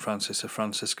about St. Francis, a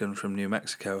Franciscan from New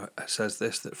Mexico, says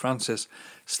this, that Francis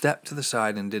stepped to the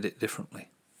side and did it differently.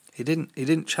 He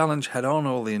didn't challenge head on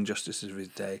all the injustices of his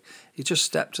day. He just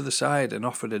stepped to the side and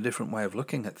offered a different way of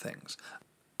looking at things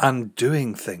and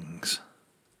doing things.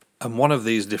 And one of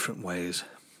these different ways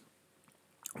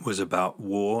was about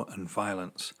war and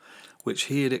violence, which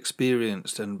he had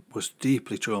experienced and was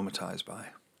deeply traumatized by,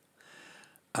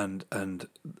 and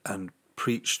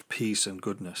preached peace and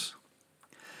goodness.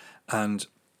 And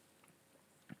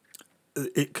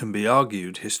it can be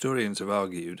argued, historians have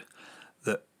argued,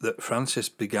 that Francis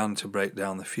began to break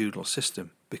down the feudal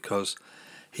system because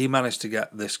he managed to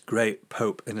get this great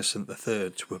Pope Innocent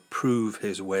III to approve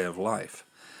his way of life,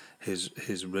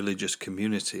 his religious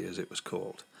community, as it was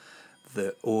called,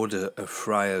 the order of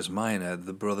friars minor,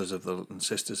 the brothers of and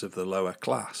sisters of the lower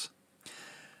class.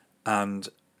 And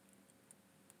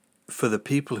for the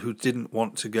people who didn't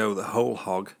want to go the whole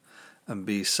hog and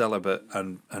be celibate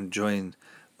and join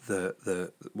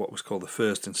the what was called the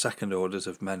first and second orders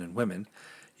of men and women,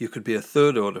 you could be a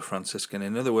third order Franciscan.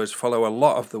 In other words, follow a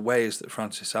lot of the ways that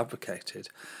Francis advocated,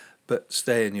 but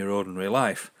stay in your ordinary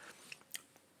life.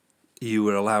 You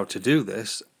were allowed to do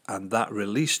this, and that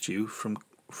released you from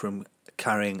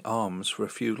carrying arms for a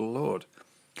feudal lord.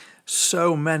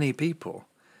 So many people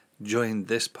joined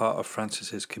this part of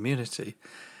Francis's community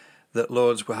that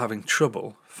lords were having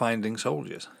trouble finding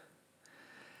soldiers.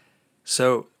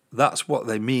 So that's what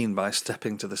they mean by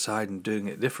stepping to the side and doing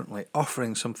it differently,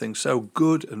 offering something so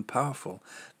good and powerful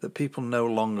that people no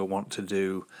longer want to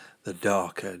do the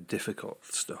darker, difficult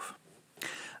stuff.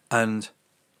 And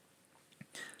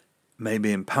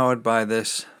maybe empowered by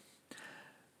this,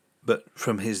 but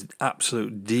from his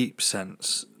absolute deep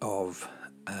sense of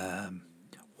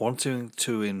wanting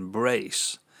to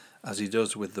embrace, as he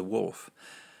does with the wolf,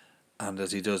 and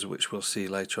as he does, which we'll see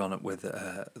later on with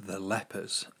the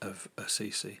lepers of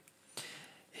Assisi,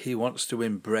 he wants to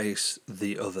embrace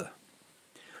the other.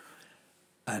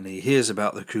 And he hears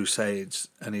about the Crusades,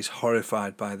 and he's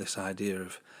horrified by this idea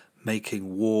of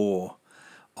making war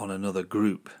on another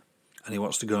group, and he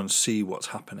wants to go and see what's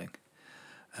happening.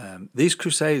 These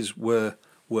Crusades were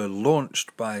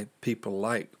launched by people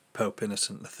like Pope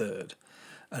Innocent III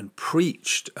and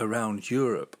preached around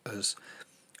Europe as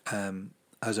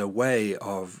a way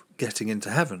of getting into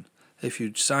heaven. If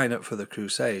you sign up for the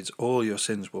Crusades, all your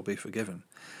sins will be forgiven.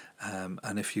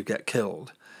 And if you get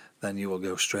killed, then you will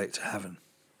go straight to heaven.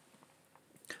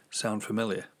 Sound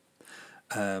familiar?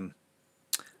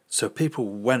 So people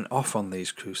went off on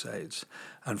these Crusades,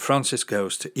 and Francis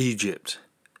goes to Egypt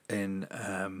in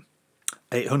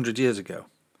 800 years ago,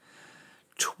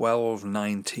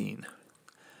 1219.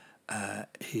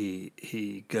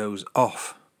 He goes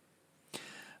off,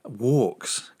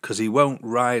 walks, because he won't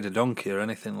ride a donkey or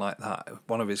anything like that.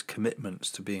 One of his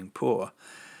commitments to being poor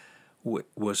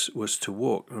was to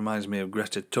walk. Reminds me of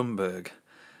Greta Thunberg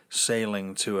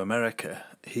sailing to America.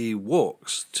 He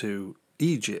walks to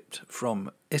Egypt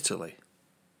from Italy,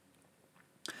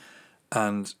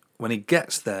 and when he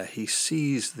gets there, he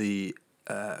sees the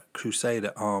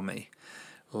Crusader army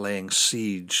laying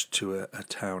siege to a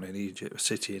town in Egypt, a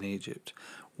city in Egypt,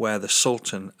 where the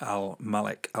Sultan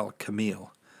al-Malik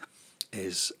al-Kamil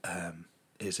is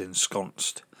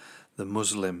ensconced. The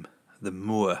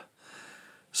Moor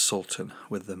Sultan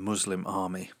with the Muslim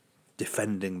army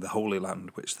defending the Holy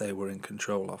Land, which they were in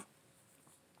control of,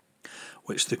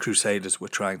 which the Crusaders were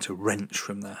trying to wrench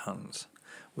from their hands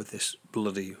with this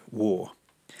bloody war.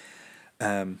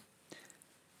 The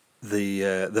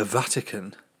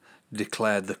Vatican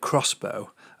declared the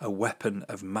crossbow a weapon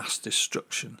of mass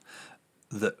destruction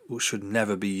that should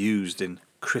never be used in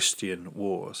Christian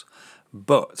wars,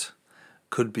 but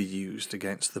could be used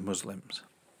against the Muslims.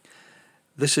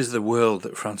 This is the world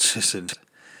that Francis is,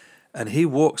 and he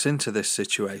walks into this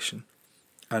situation,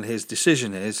 and his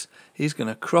decision is he's going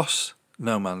to cross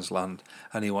no man's land,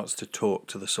 and he wants to talk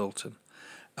to the Sultan.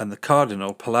 And the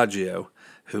Cardinal Pelagio,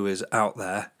 who is out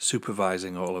there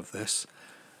supervising all of this,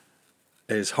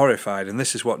 is horrified, and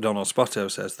this is what Donald Spotto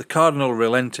says. The Cardinal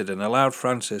relented and allowed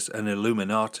Francis, an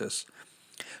Illuminatus,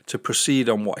 to proceed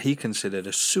on what he considered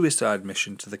a suicide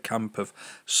mission to the camp of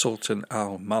Sultan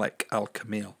al-Malik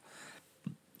al-Kamil.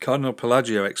 Cardinal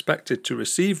Pelagio expected to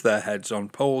receive their heads on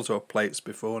poles or plates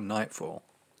before nightfall,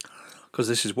 because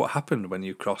this is what happened when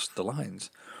you crossed the lines.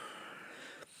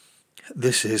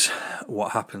 This is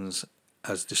what happens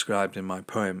as described in my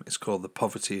poem. It's called The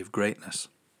Poverty of Greatness.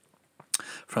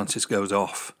 Francis goes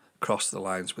off across the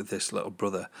lines with this little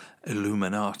brother,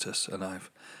 Illuminatus, and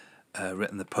I've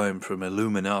written the poem from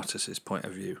Illuminatus's point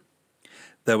of view.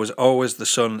 There was always the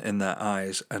sun in their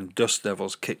eyes, and dust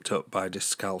devils kicked up by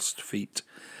discalced feet.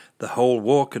 The whole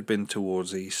walk had been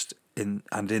towards east, and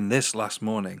in this last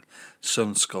morning,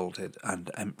 sun-scalded and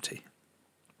empty.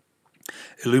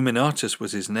 Illuminatus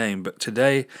was his name, but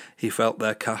today he felt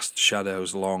their cast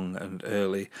shadows long and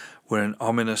early were an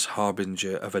ominous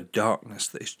harbinger of a darkness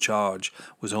that his charge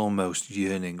was almost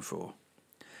yearning for.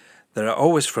 There are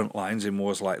always front lines in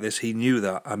wars like this, he knew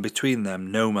that, and between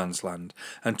them no man's land,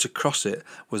 and to cross it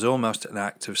was almost an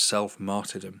act of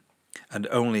self-martyrdom, and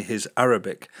only his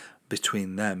Arabic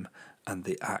between them and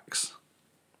the axe.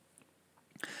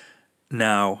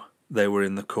 Now they were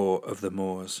in the court of the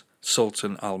Moors.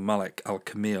 Sultan al-Malik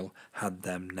al-Kamil had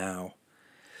them now.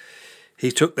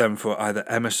 He took them for either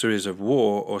emissaries of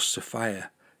war or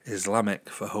Sophia, Islamic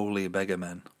for holy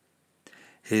beggarmen.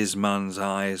 His man's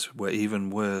eyes were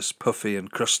even worse, puffy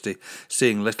and crusty,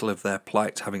 seeing little of their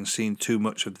plight, having seen too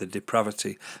much of the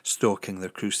depravity stalking the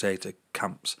Crusader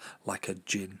camps like a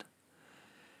djinn.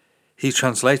 He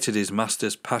translated his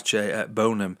master's Pace et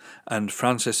Bonum, and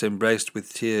Francis embraced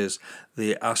with tears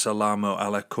the Assalamu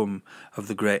alaikum of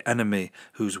the great enemy,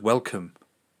 whose welcome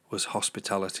was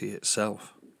hospitality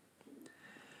itself.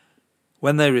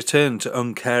 When they returned to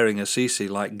uncaring Assisi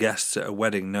like guests at a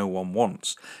wedding no one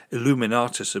wants,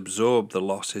 Illuminatus absorbed the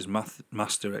loss his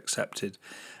master accepted.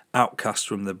 Outcast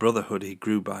from the brotherhood, he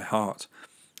grew by heart.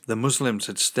 The Muslims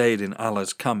had stayed in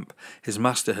Allah's camp. His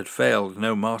master had failed,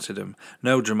 no martyrdom,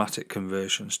 no dramatic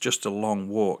conversions, just a long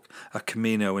walk, a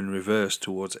camino in reverse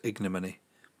towards ignominy.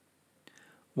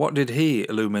 What did he,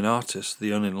 Illuminatus,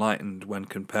 the unenlightened, when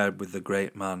compared with the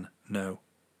great man, know?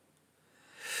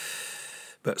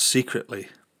 But secretly,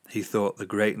 he thought the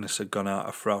greatness had gone out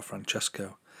of Fra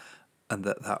Francesco, and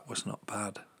that was not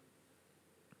bad.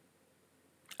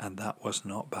 And that was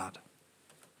not bad.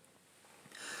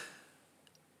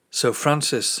 So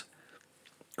Francis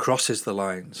crosses the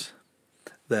lines.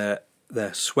 They're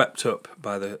swept up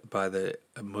by the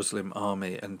Muslim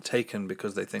army and taken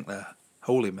because they think they're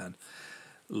holy men,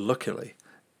 luckily,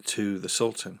 to the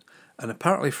Sultan. And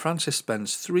apparently Francis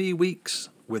spends 3 weeks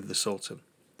with the Sultan.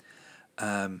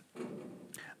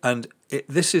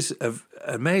 This is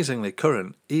amazingly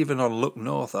current, even on Look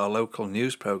North, our local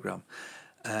news programme.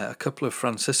 A couple of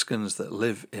Franciscans that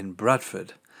live in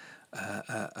Bradford,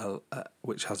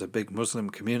 which has a big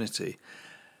Muslim community,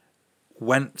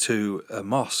 went to a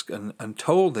mosque and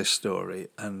told this story,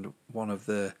 and one of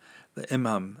the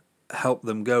imam helped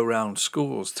them go round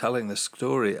schools telling the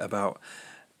story about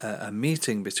a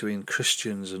meeting between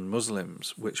Christians and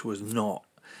Muslims, which was not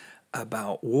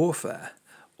about warfare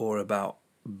or about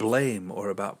blame or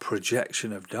about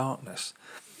projection of darkness.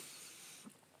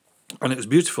 And it was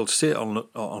beautiful to see it on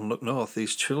Look North,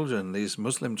 these children, these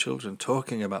Muslim children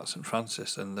talking about St.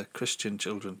 Francis and the Christian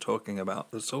children talking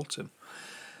about the Sultan.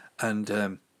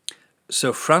 And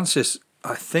so Francis,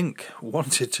 I think,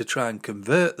 wanted to try and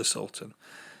convert the Sultan.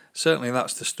 Certainly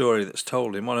that's the story that's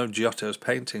told. In one of Giotto's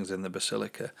paintings in the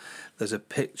Basilica, there's a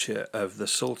picture of the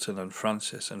Sultan and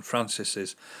Francis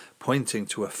is pointing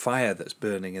to a fire that's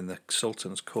burning in the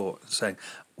Sultan's court and saying,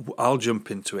 I'll jump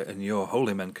into it and your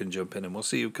holy men can jump in and we'll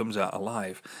see who comes out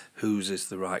alive, whose is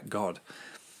the right God.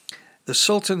 The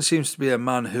Sultan seems to be a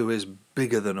man who is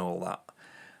bigger than all that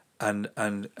and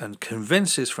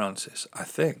convinces Francis, I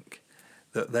think,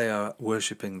 that they are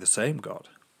worshipping the same God.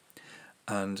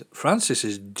 And Francis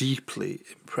is deeply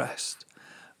impressed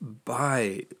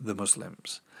by the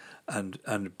Muslims and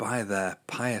by their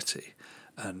piety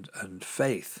and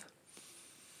faith.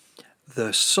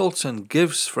 The Sultan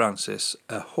gives Francis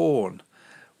a horn,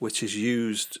 which is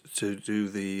used to do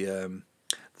the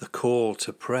call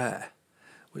to prayer,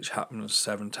 which happens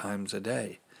 7 times a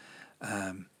day.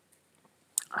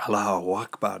 Allahu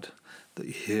Akbar, that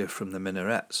you hear from the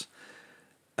minarets.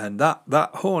 And that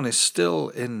horn is still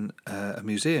in a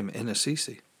museum in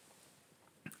Assisi.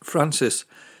 Francis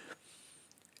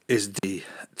is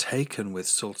taken with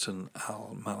Sultan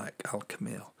al-Malik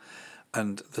al-Kamil,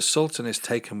 and the Sultan is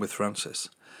taken with Francis,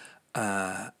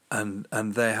 and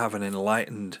they have an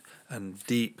enlightened and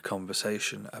deep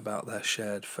conversation about their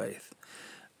shared faith.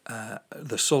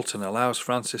 The Sultan allows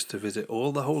Francis to visit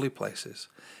all the holy places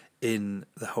in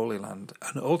the Holy Land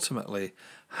and ultimately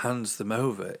hands them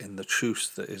over in the truce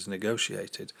that is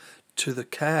negotiated to the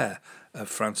care of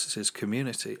Francis's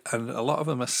community, and a lot of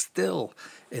them are still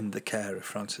in the care of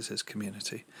Francis's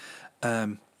community.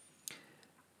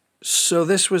 So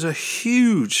this was a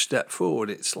huge step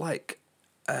forward. It's like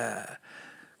going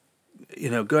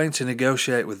to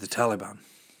negotiate with the Taliban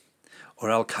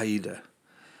or Al Qaeda,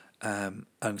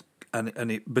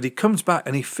 but he comes back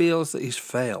and he feels that he's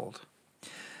failed.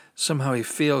 Somehow he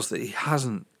feels that he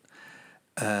hasn't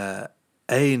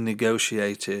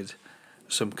negotiated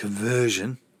some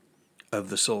conversion of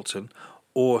the Sultan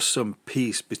or some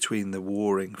peace between the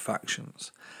warring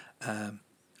factions.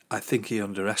 I think he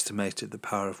underestimated the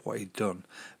power of what he'd done.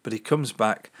 But he comes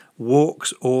back,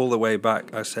 walks all the way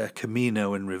back, I say a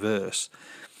camino in reverse,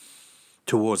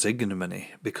 towards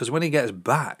ignominy. Because when he gets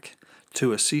back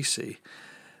to Assisi,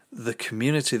 the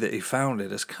community that he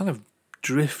founded has kind of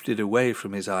drifted away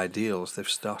from his ideals. They've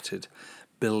started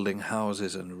building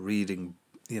houses and reading,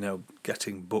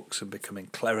 getting books and becoming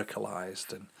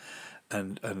clericalized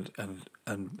and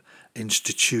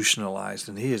institutionalized,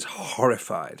 and he is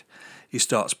horrified. He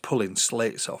starts pulling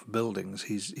slates off buildings.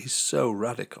 He's so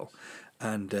radical,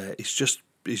 and he's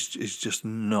just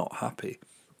not happy.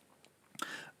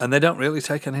 And they don't really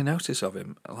take any notice of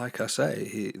him. Like I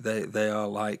say, they are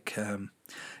like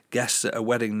guests at a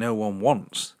wedding no one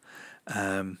wants.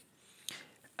 And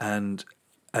an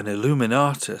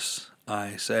Illuminatus,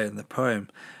 I say in the poem,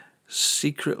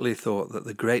 secretly thought that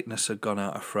the greatness had gone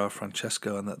out of Fra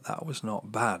Francesco and that was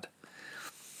not bad.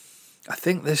 I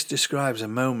think this describes a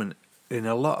moment in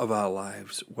a lot of our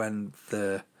lives when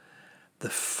the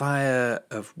fire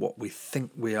of what we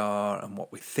think we are and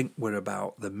what we think we're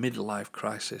about, the midlife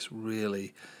crisis,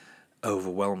 really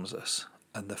overwhelms us,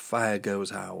 and the fire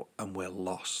goes out and we're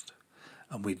lost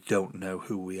and we don't know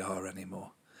who we are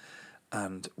anymore,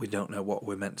 and we don't know what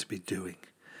we're meant to be doing,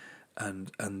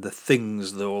 and the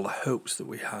things, all the hopes that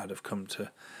we had have come to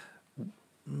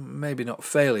maybe not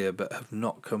failure, but have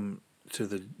not come to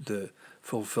the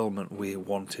fulfillment we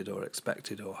wanted or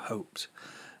expected or hoped.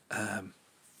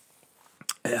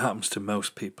 It happens to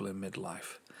most people in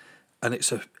midlife, and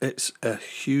it's a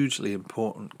hugely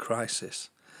important crisis.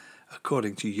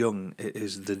 According to Jung, it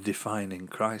is the defining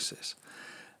crisis.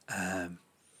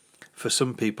 For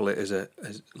some people, it is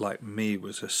like me,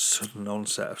 was a sudden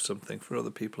onset of something. For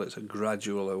other people, it's a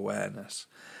gradual awareness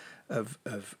of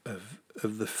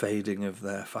the fading of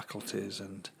their faculties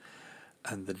and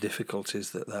the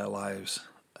difficulties that their lives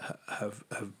have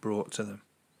brought to them.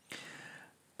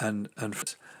 And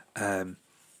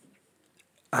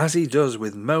as he does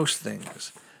with most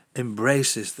things,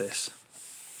 embraces this.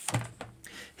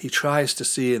 He tries to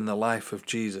see in the life of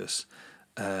Jesus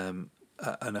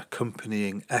an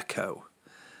accompanying echo,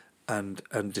 and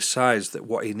decides that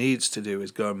what he needs to do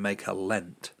is go and make a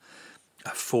Lent,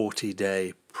 a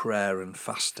 40-day prayer and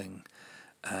fasting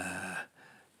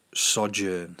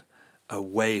sojourn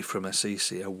away from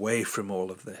Assisi, away from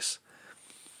all of this.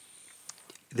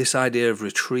 This idea of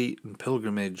retreat and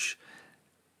pilgrimage,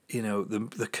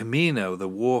 the Camino, the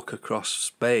walk across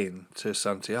Spain to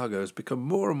Santiago, has become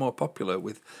more and more popular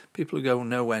with people who go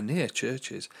nowhere near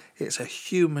churches. It's a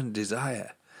human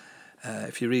desire.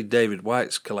 If you read David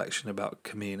White's collection about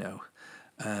Camino,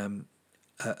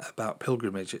 about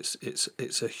pilgrimage,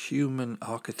 it's a human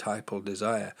archetypal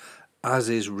desire, as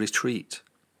is retreat,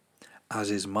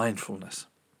 as is mindfulness.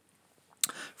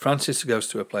 Francis goes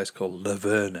to a place called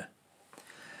Laverne.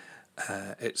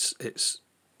 It's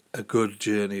a good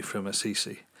journey from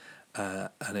Assisi,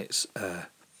 and it's a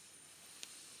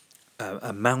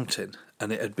mountain,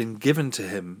 and it had been given to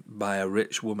him by a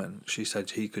rich woman. She said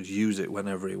he could use it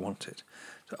whenever he wanted.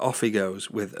 So off he goes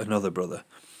with another brother.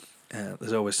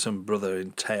 There's always some brother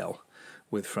in tail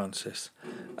with Francis,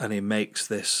 and he makes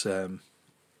this Lent,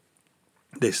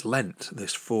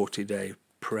 this 40-day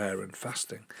prayer and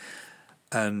fasting.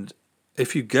 And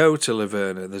if you go to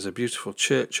Laverne, there's a beautiful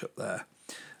church up there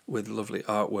with lovely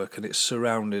artwork, and it's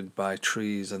surrounded by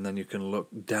trees, and then you can look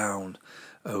down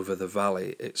over the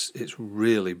valley. It's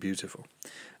really beautiful,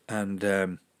 and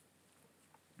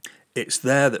it's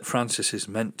there that Francis is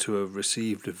meant to have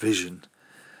received a vision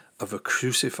of a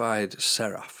crucified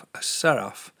seraph. A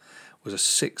seraph was a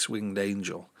 6-winged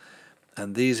angel,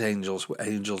 and these angels were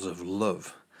angels of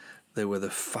love. They were the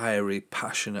fiery,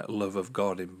 passionate love of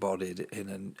God embodied in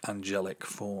an angelic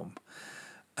form.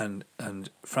 And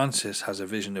Francis has a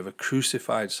vision of a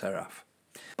crucified seraph.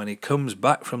 When he comes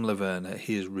back from Laverne,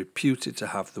 he is reputed to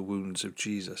have the wounds of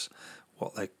Jesus,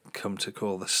 what they come to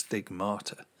call the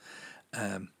stigmata.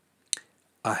 I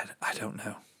don't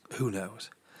know. Who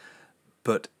knows?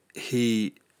 But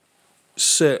he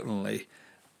certainly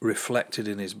reflected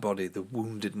in his body the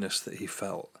woundedness that he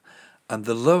felt and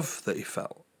the love that he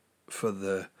felt for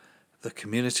the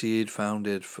community he'd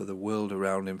founded, for the world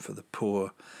around him, for the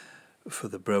poor, for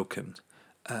the broken,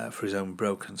 for his own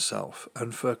broken self,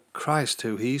 and for Christ,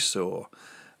 who he saw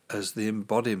as the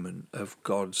embodiment of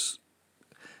God's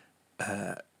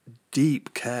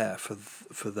deep care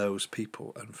for those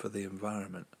people and for the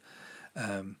environment.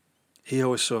 He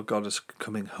always saw God as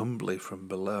coming humbly from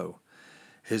below.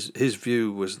 His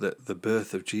view was that the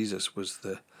birth of Jesus was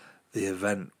the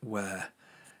event where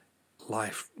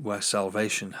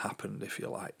salvation happened, if you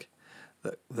like.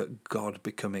 That God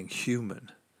becoming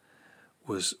human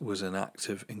was an act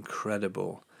of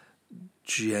incredible,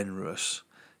 generous,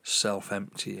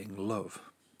 self-emptying love,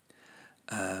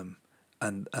 and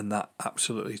that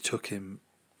absolutely took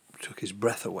his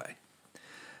breath away.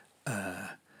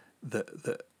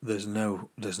 That there's no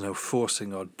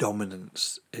forcing or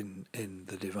dominance in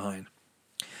the divine.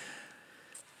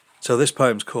 So this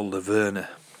poem's called Laverne,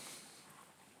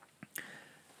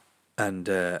 and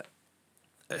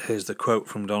here's the quote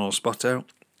from Donald Spotto.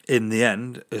 In the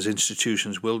end, as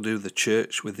institutions will do, the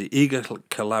Church, with the eager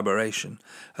collaboration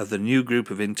of the new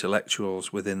group of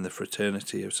intellectuals within the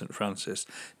fraternity of St. Francis,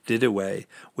 did away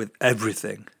with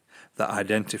everything that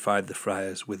identified the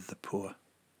friars with the poor.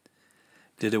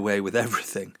 Did away with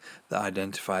everything that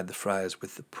identified the friars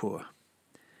with the poor.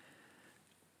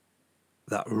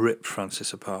 That ripped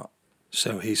Francis apart.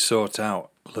 So he sought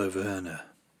out Laverne.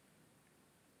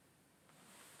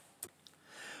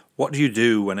 What do you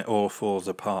do when it all falls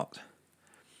apart?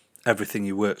 Everything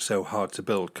you worked so hard to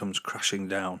build comes crashing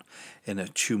down in a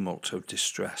tumult of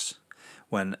distress,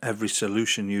 when every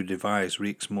solution you devise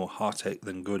wreaks more heartache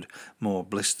than good, more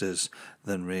blisters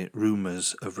than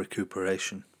rumours of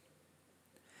recuperation.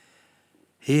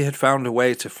 He had found a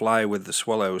way to fly with the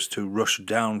swallows, to rush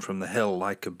down from the hill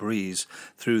like a breeze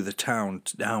through the town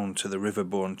down to the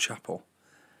river-borne chapel,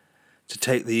 to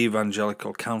take the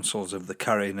evangelical counsels of the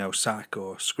carry no sack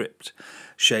or script,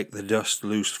 shake the dust,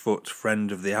 loose foot,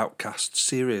 friend of the outcast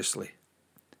seriously.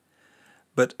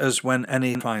 But as when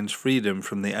any finds freedom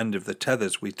from the end of the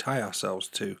tethers we tie ourselves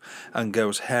to, and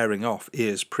goes herring off,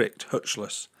 ears pricked,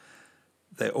 hutchless,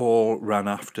 they all ran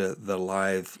after the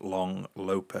lithe long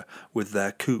loper, with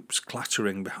their coops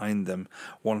clattering behind them,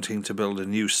 wanting to build a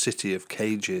new city of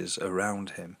cages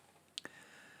around him.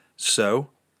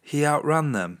 So he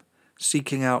outran them,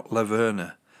 seeking out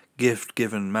Laverne,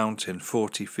 gift-given mountain,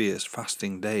 40 fierce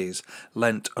fasting days,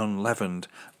 lent unleavened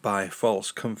by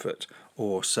false comfort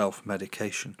or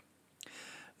self-medication.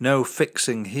 No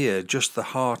fixing here, just the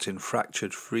heart in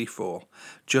fractured freefall,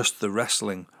 just the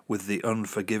wrestling with the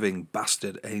unforgiving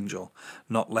bastard angel,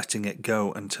 not letting it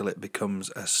go until it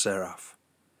becomes a seraph.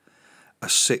 A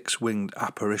six-winged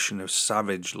apparition of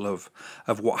savage love,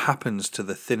 of what happens to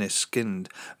the thinnest skinned,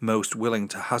 most willing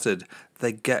to hazard,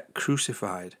 they get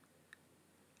crucified.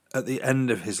 At the end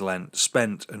of his Lent,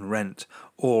 spent and rent,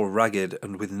 all ragged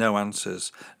and with no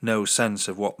answers, no sense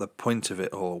of what the point of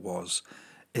it all was,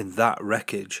 in that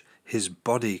wreckage his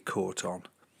body caught on.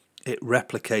 It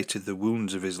replicated the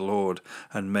wounds of his Lord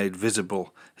and made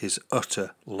visible his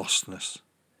utter lostness.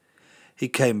 He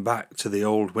came back to the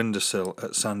old windowsill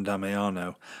at San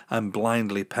Damiano and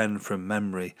blindly penned from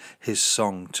memory his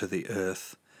song to the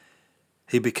earth.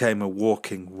 He became a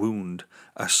walking wound,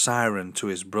 a siren to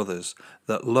his brothers,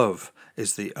 that love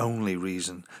is the only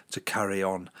reason to carry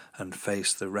on and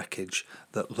face the wreckage,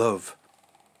 that love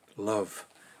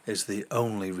is the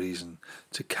only reason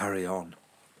to carry on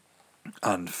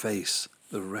and face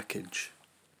the wreckage.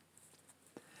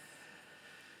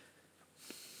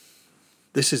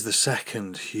 This is the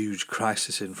second huge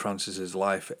crisis in Francis's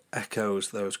life. It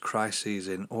echoes those crises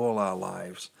in all our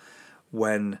lives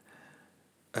when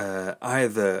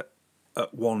either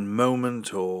at one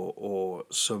moment or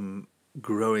some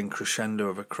growing crescendo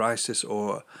of a crisis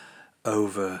or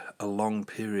over a long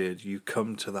period, you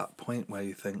come to that point where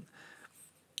you think,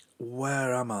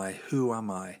 where am I? Who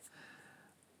am I?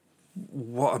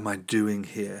 What am I doing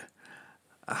here?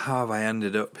 How have I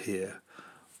ended up here?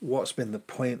 What's been the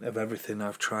point of everything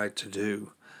I've tried to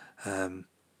do? And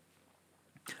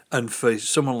for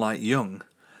someone like Jung,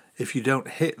 if you don't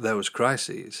hit those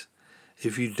crises,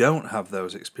 if you don't have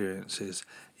those experiences,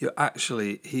 you're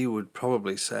actually, he would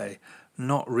probably say,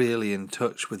 not really in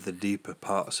touch with the deeper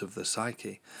parts of the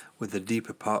psyche, with the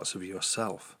deeper parts of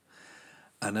yourself.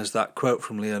 And as that quote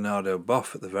from Leonardo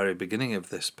Boff at the very beginning of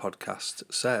this podcast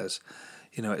says,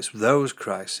 it's those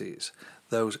crises,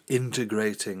 those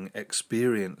integrating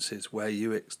experiences where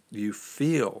you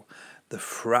feel the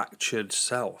fractured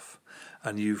self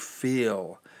and you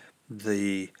feel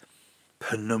the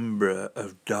penumbra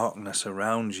of darkness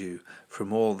around you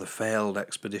from all the failed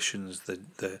expeditions,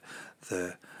 the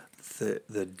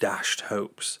dashed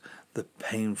hopes, the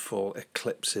painful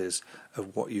eclipses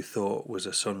of what you thought was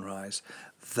a sunrise.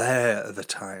 There are the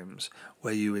times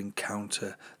where you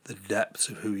encounter the depths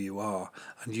of who you are,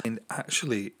 and you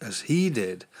actually, as he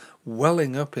did,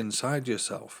 welling up inside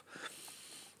yourself,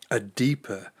 a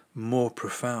deeper, more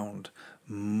profound,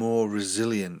 more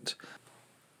resilient,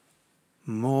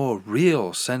 more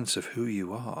real sense of who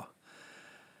you are.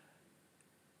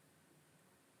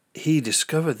 He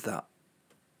discovered that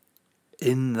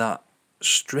in that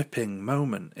stripping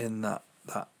moment, in that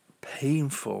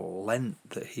painful Lent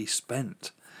that he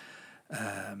spent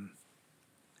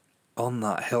on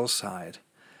that hillside,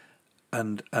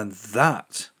 and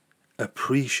that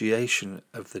appreciation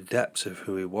of the depths of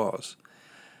who he was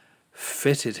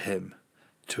fitted him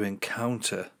to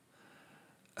encounter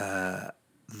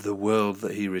the world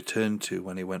that he returned to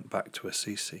when he went back to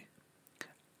Assisi.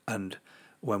 And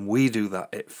when we do that,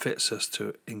 it fits us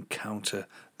to encounter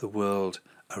the world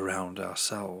around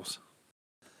ourselves.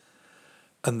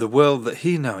 And the world that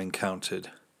he now encountered,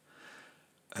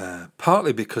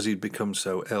 partly because he'd become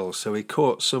so ill, so he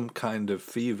caught some kind of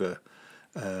fever,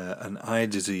 an eye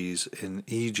disease in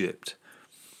Egypt,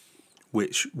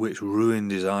 which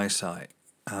ruined his eyesight,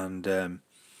 and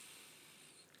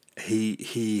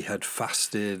he had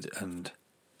fasted and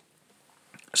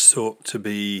sought to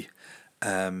be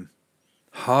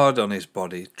hard on his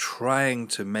body, trying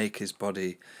to make his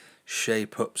body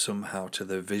shape up somehow to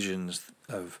the visions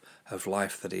of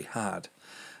life that he had.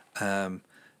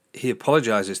 He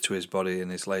apologises to his body in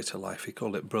his later life. He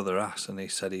called it Brother Ass, and he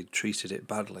said he'd treated it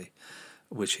badly,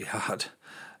 which he had.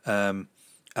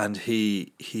 And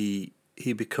he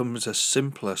becomes a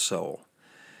simpler soul,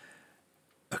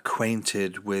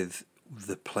 acquainted with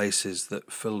the places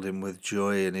that filled him with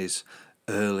joy in his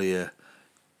earlier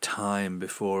time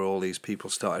before all these people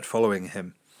started following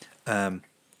him.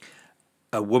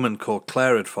 A woman called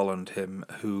Claire had followed him,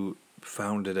 who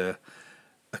founded a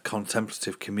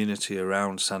contemplative community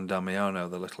around San Damiano,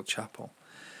 the little chapel.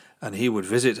 And he would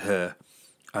visit her,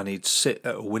 and he'd sit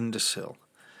at a windowsill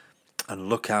and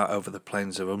look out over the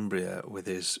plains of Umbria with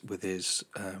his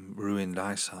ruined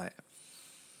eyesight.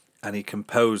 And he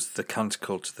composed the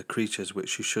canticle to the creatures,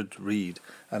 which you should read.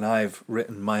 And I've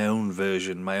written my own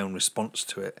version, my own response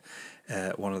to it.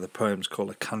 One of the poems called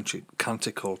A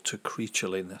Canticle to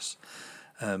Creatureliness.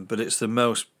 But it's the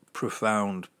most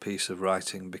profound piece of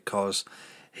writing, because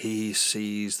he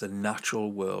sees the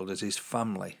natural world as his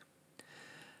family.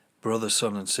 Brother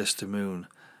sun and sister moon,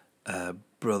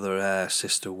 brother air,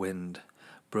 sister wind,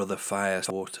 brother fire,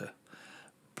 water,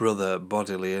 brother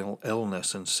bodily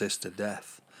illness and sister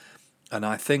death. And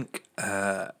I think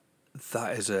that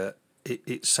is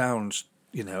it sounds,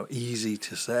 easy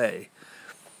to say,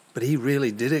 but he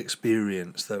really did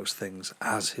experience those things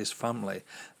as his family.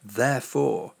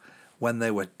 Therefore, when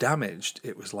they were damaged,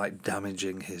 it was like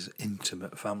damaging his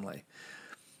intimate family.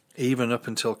 Even up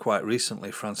until quite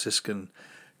recently, Franciscan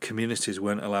communities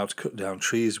weren't allowed to cut down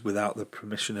trees without the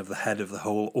permission of the head of the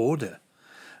whole order.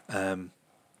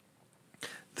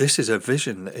 This is a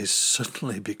vision that is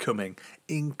suddenly becoming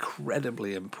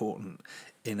incredibly important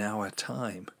in our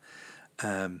time,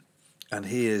 and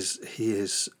he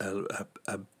is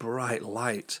a bright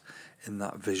light in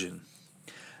that vision.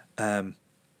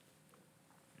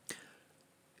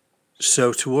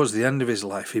 So towards the end of his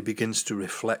life, he begins to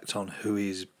reflect on who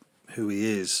he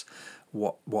is,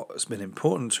 what's been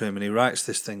important to him, and he writes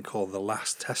this thing called the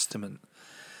Last Testament,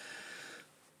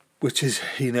 which is,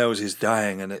 he knows he's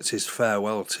dying, and it's his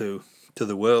farewell to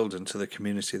the world and to the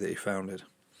community that he founded,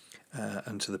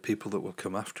 and to the people that will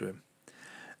come after him.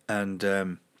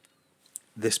 And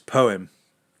this poem,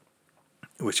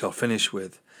 which I'll finish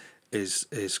with,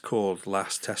 is called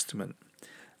Last Testament.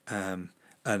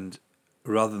 And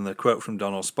rather than the quote from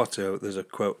Donald Spotto, there's a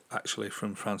quote actually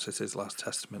from Francis's Last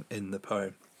Testament in the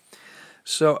poem.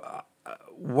 So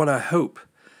what I hope,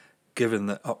 given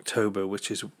that October, which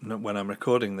is when I'm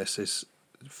recording this, is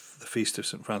the Feast of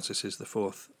St. Francis is the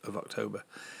 4th of October,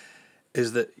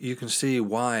 is that you can see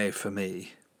why, for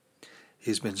me,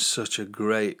 he's been such a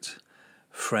great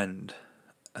friend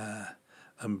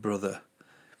and brother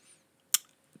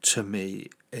to me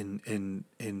in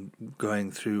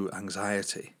going through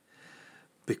anxiety,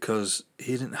 because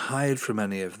he didn't hide from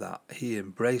any of that. He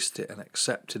embraced it and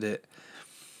accepted it,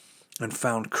 and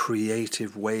found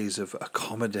creative ways of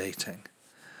accommodating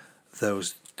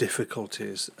those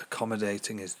difficulties,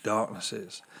 accommodating his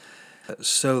darknesses,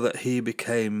 so that he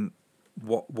became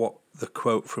what the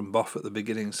quote from Boff at the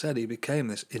beginning said. He became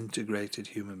this integrated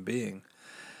human being,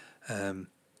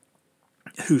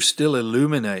 who still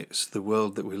illuminates the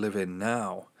world that we live in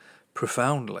now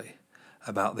profoundly,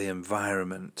 about the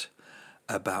environment,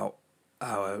 about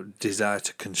our desire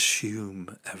to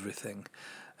consume everything,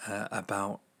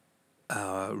 about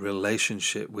our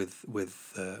relationship with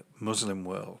the Muslim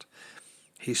world.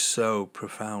 He's so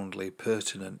profoundly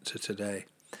pertinent to today.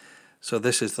 So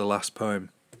this is the last poem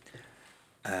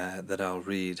that I'll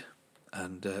read.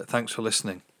 And thanks for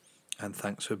listening, and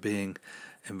thanks for being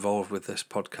involved with this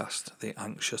podcast, the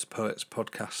Anxious Poets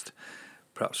podcast.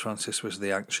 Perhaps Francis was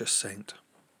the anxious saint.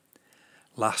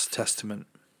 Last Testament.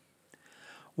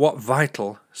 What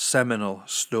vital, seminal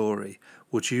story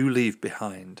would you leave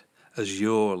behind as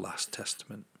your last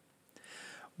testament?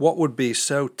 What would be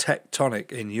so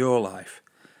tectonic in your life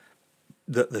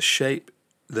that the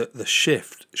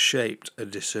shift shaped a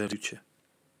discernible future?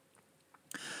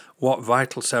 What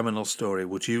vital seminal story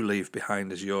would you leave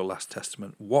behind as your last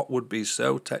testament? What would be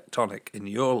so tectonic in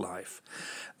your life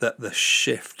that the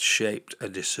shift shaped a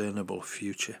discernible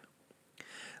future?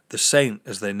 The saint,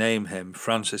 as they name him,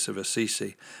 Francis of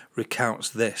Assisi, recounts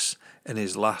this in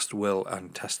his last will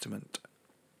and testament.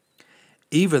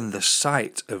 Even the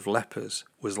sight of lepers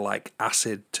was like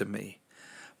acid to me,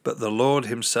 but the Lord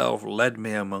himself led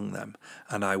me among them,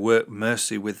 and I worked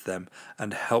mercy with them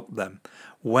and helped them.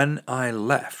 When I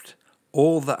left,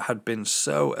 all that had been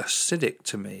so acidic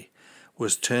to me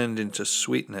was turned into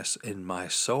sweetness in my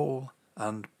soul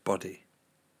and body.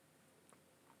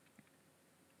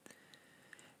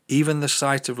 Even the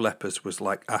sight of lepers was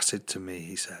like acid to me,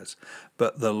 he says,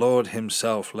 but the Lord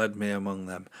himself led me among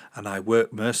them, and I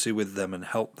worked mercy with them and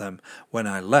helped them. When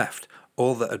I left,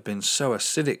 all that had been so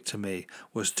acidic to me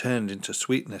was turned into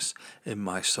sweetness in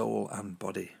my soul and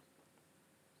body.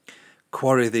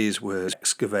 Quarry these words,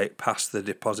 excavate past the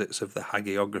deposits of the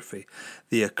hagiography,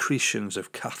 the accretions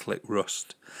of Catholic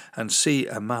rust, and see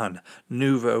a man,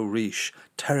 nouveau riche,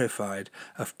 terrified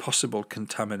of possible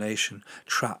contamination,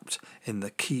 trapped in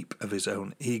the keep of his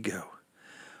own ego.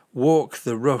 Walk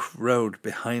the rough road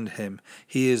behind him,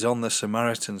 he is on the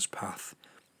Samaritan's path.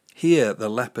 Hear the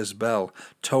leper's bell,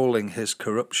 tolling his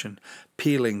corruption,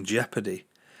 pealing jeopardy,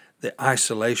 the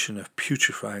isolation of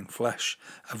putrefying flesh,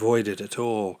 avoided at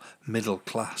all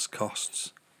middle-class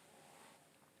costs.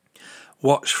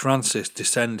 Watch Francis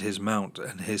descend his mount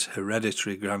and his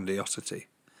hereditary grandiosity,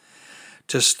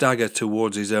 to stagger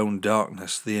towards his own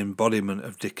darkness, the embodiment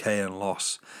of decay and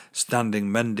loss,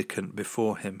 standing mendicant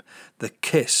before him, the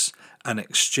kiss and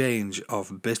exchange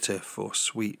of bitter for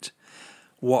sweet.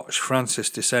 Watch Francis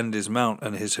descend his mount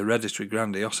and his hereditary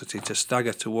grandiosity, to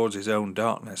stagger towards his own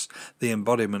darkness, the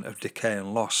embodiment of decay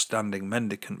and loss, standing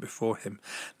mendicant before him,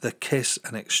 the kiss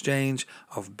and exchange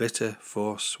of bitter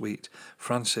for sweet.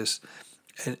 Francis,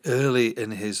 early in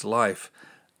his life,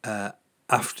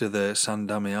 after the San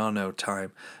Damiano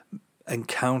time,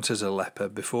 encounters a leper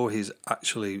before he's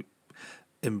actually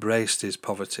embraced his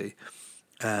poverty,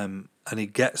 and he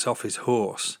gets off his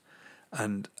horse,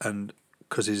 and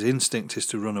because his instinct is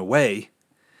to run away,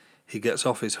 he gets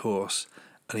off his horse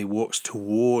and he walks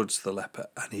towards the leper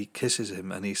and he kisses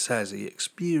him, and he says he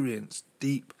experienced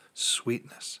deep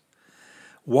sweetness.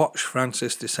 Watch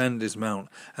Francis descend his mount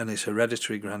and his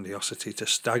hereditary grandiosity, to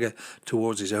stagger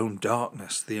towards his own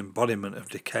darkness, the embodiment of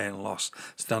decay and loss,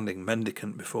 standing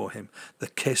mendicant before him, the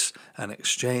kiss and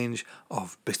exchange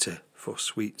of bitter for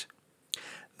sweet.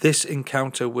 This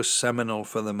encounter was seminal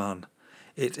for the man.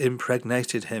 It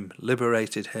impregnated him,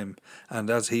 liberated him, and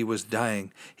as he was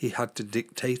dying, he had to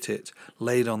dictate it,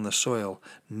 laid on the soil,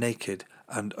 naked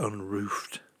and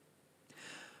unroofed.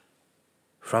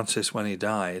 Francis, when he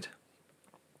died,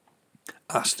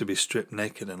 asked to be stripped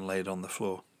naked and laid on the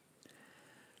floor.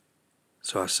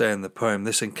 So I say in the poem,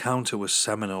 this encounter was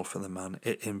seminal for the man.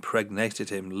 It impregnated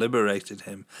him, liberated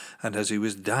him, and as he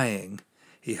was dying,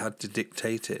 he had to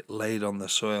dictate it, laid on the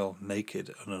soil,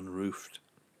 naked and unroofed.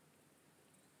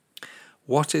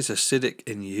 What is acidic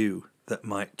in you that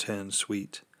might turn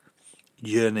sweet?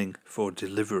 Yearning for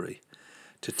delivery,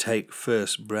 to take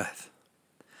first breath.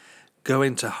 Go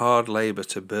into hard labour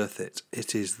to birth it.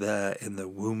 It is there in the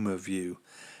womb of you,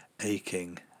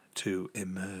 aching to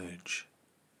emerge.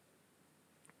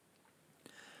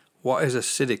 What is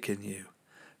acidic in you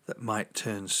that might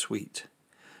turn sweet?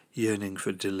 Yearning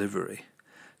for delivery,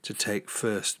 to take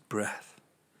first breath.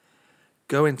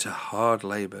 Go into hard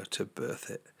labour to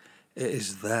birth it. It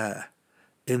is there,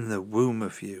 in the womb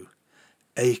of you,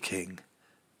 aching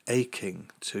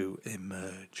to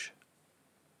emerge.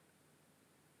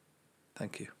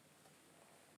 Thank you.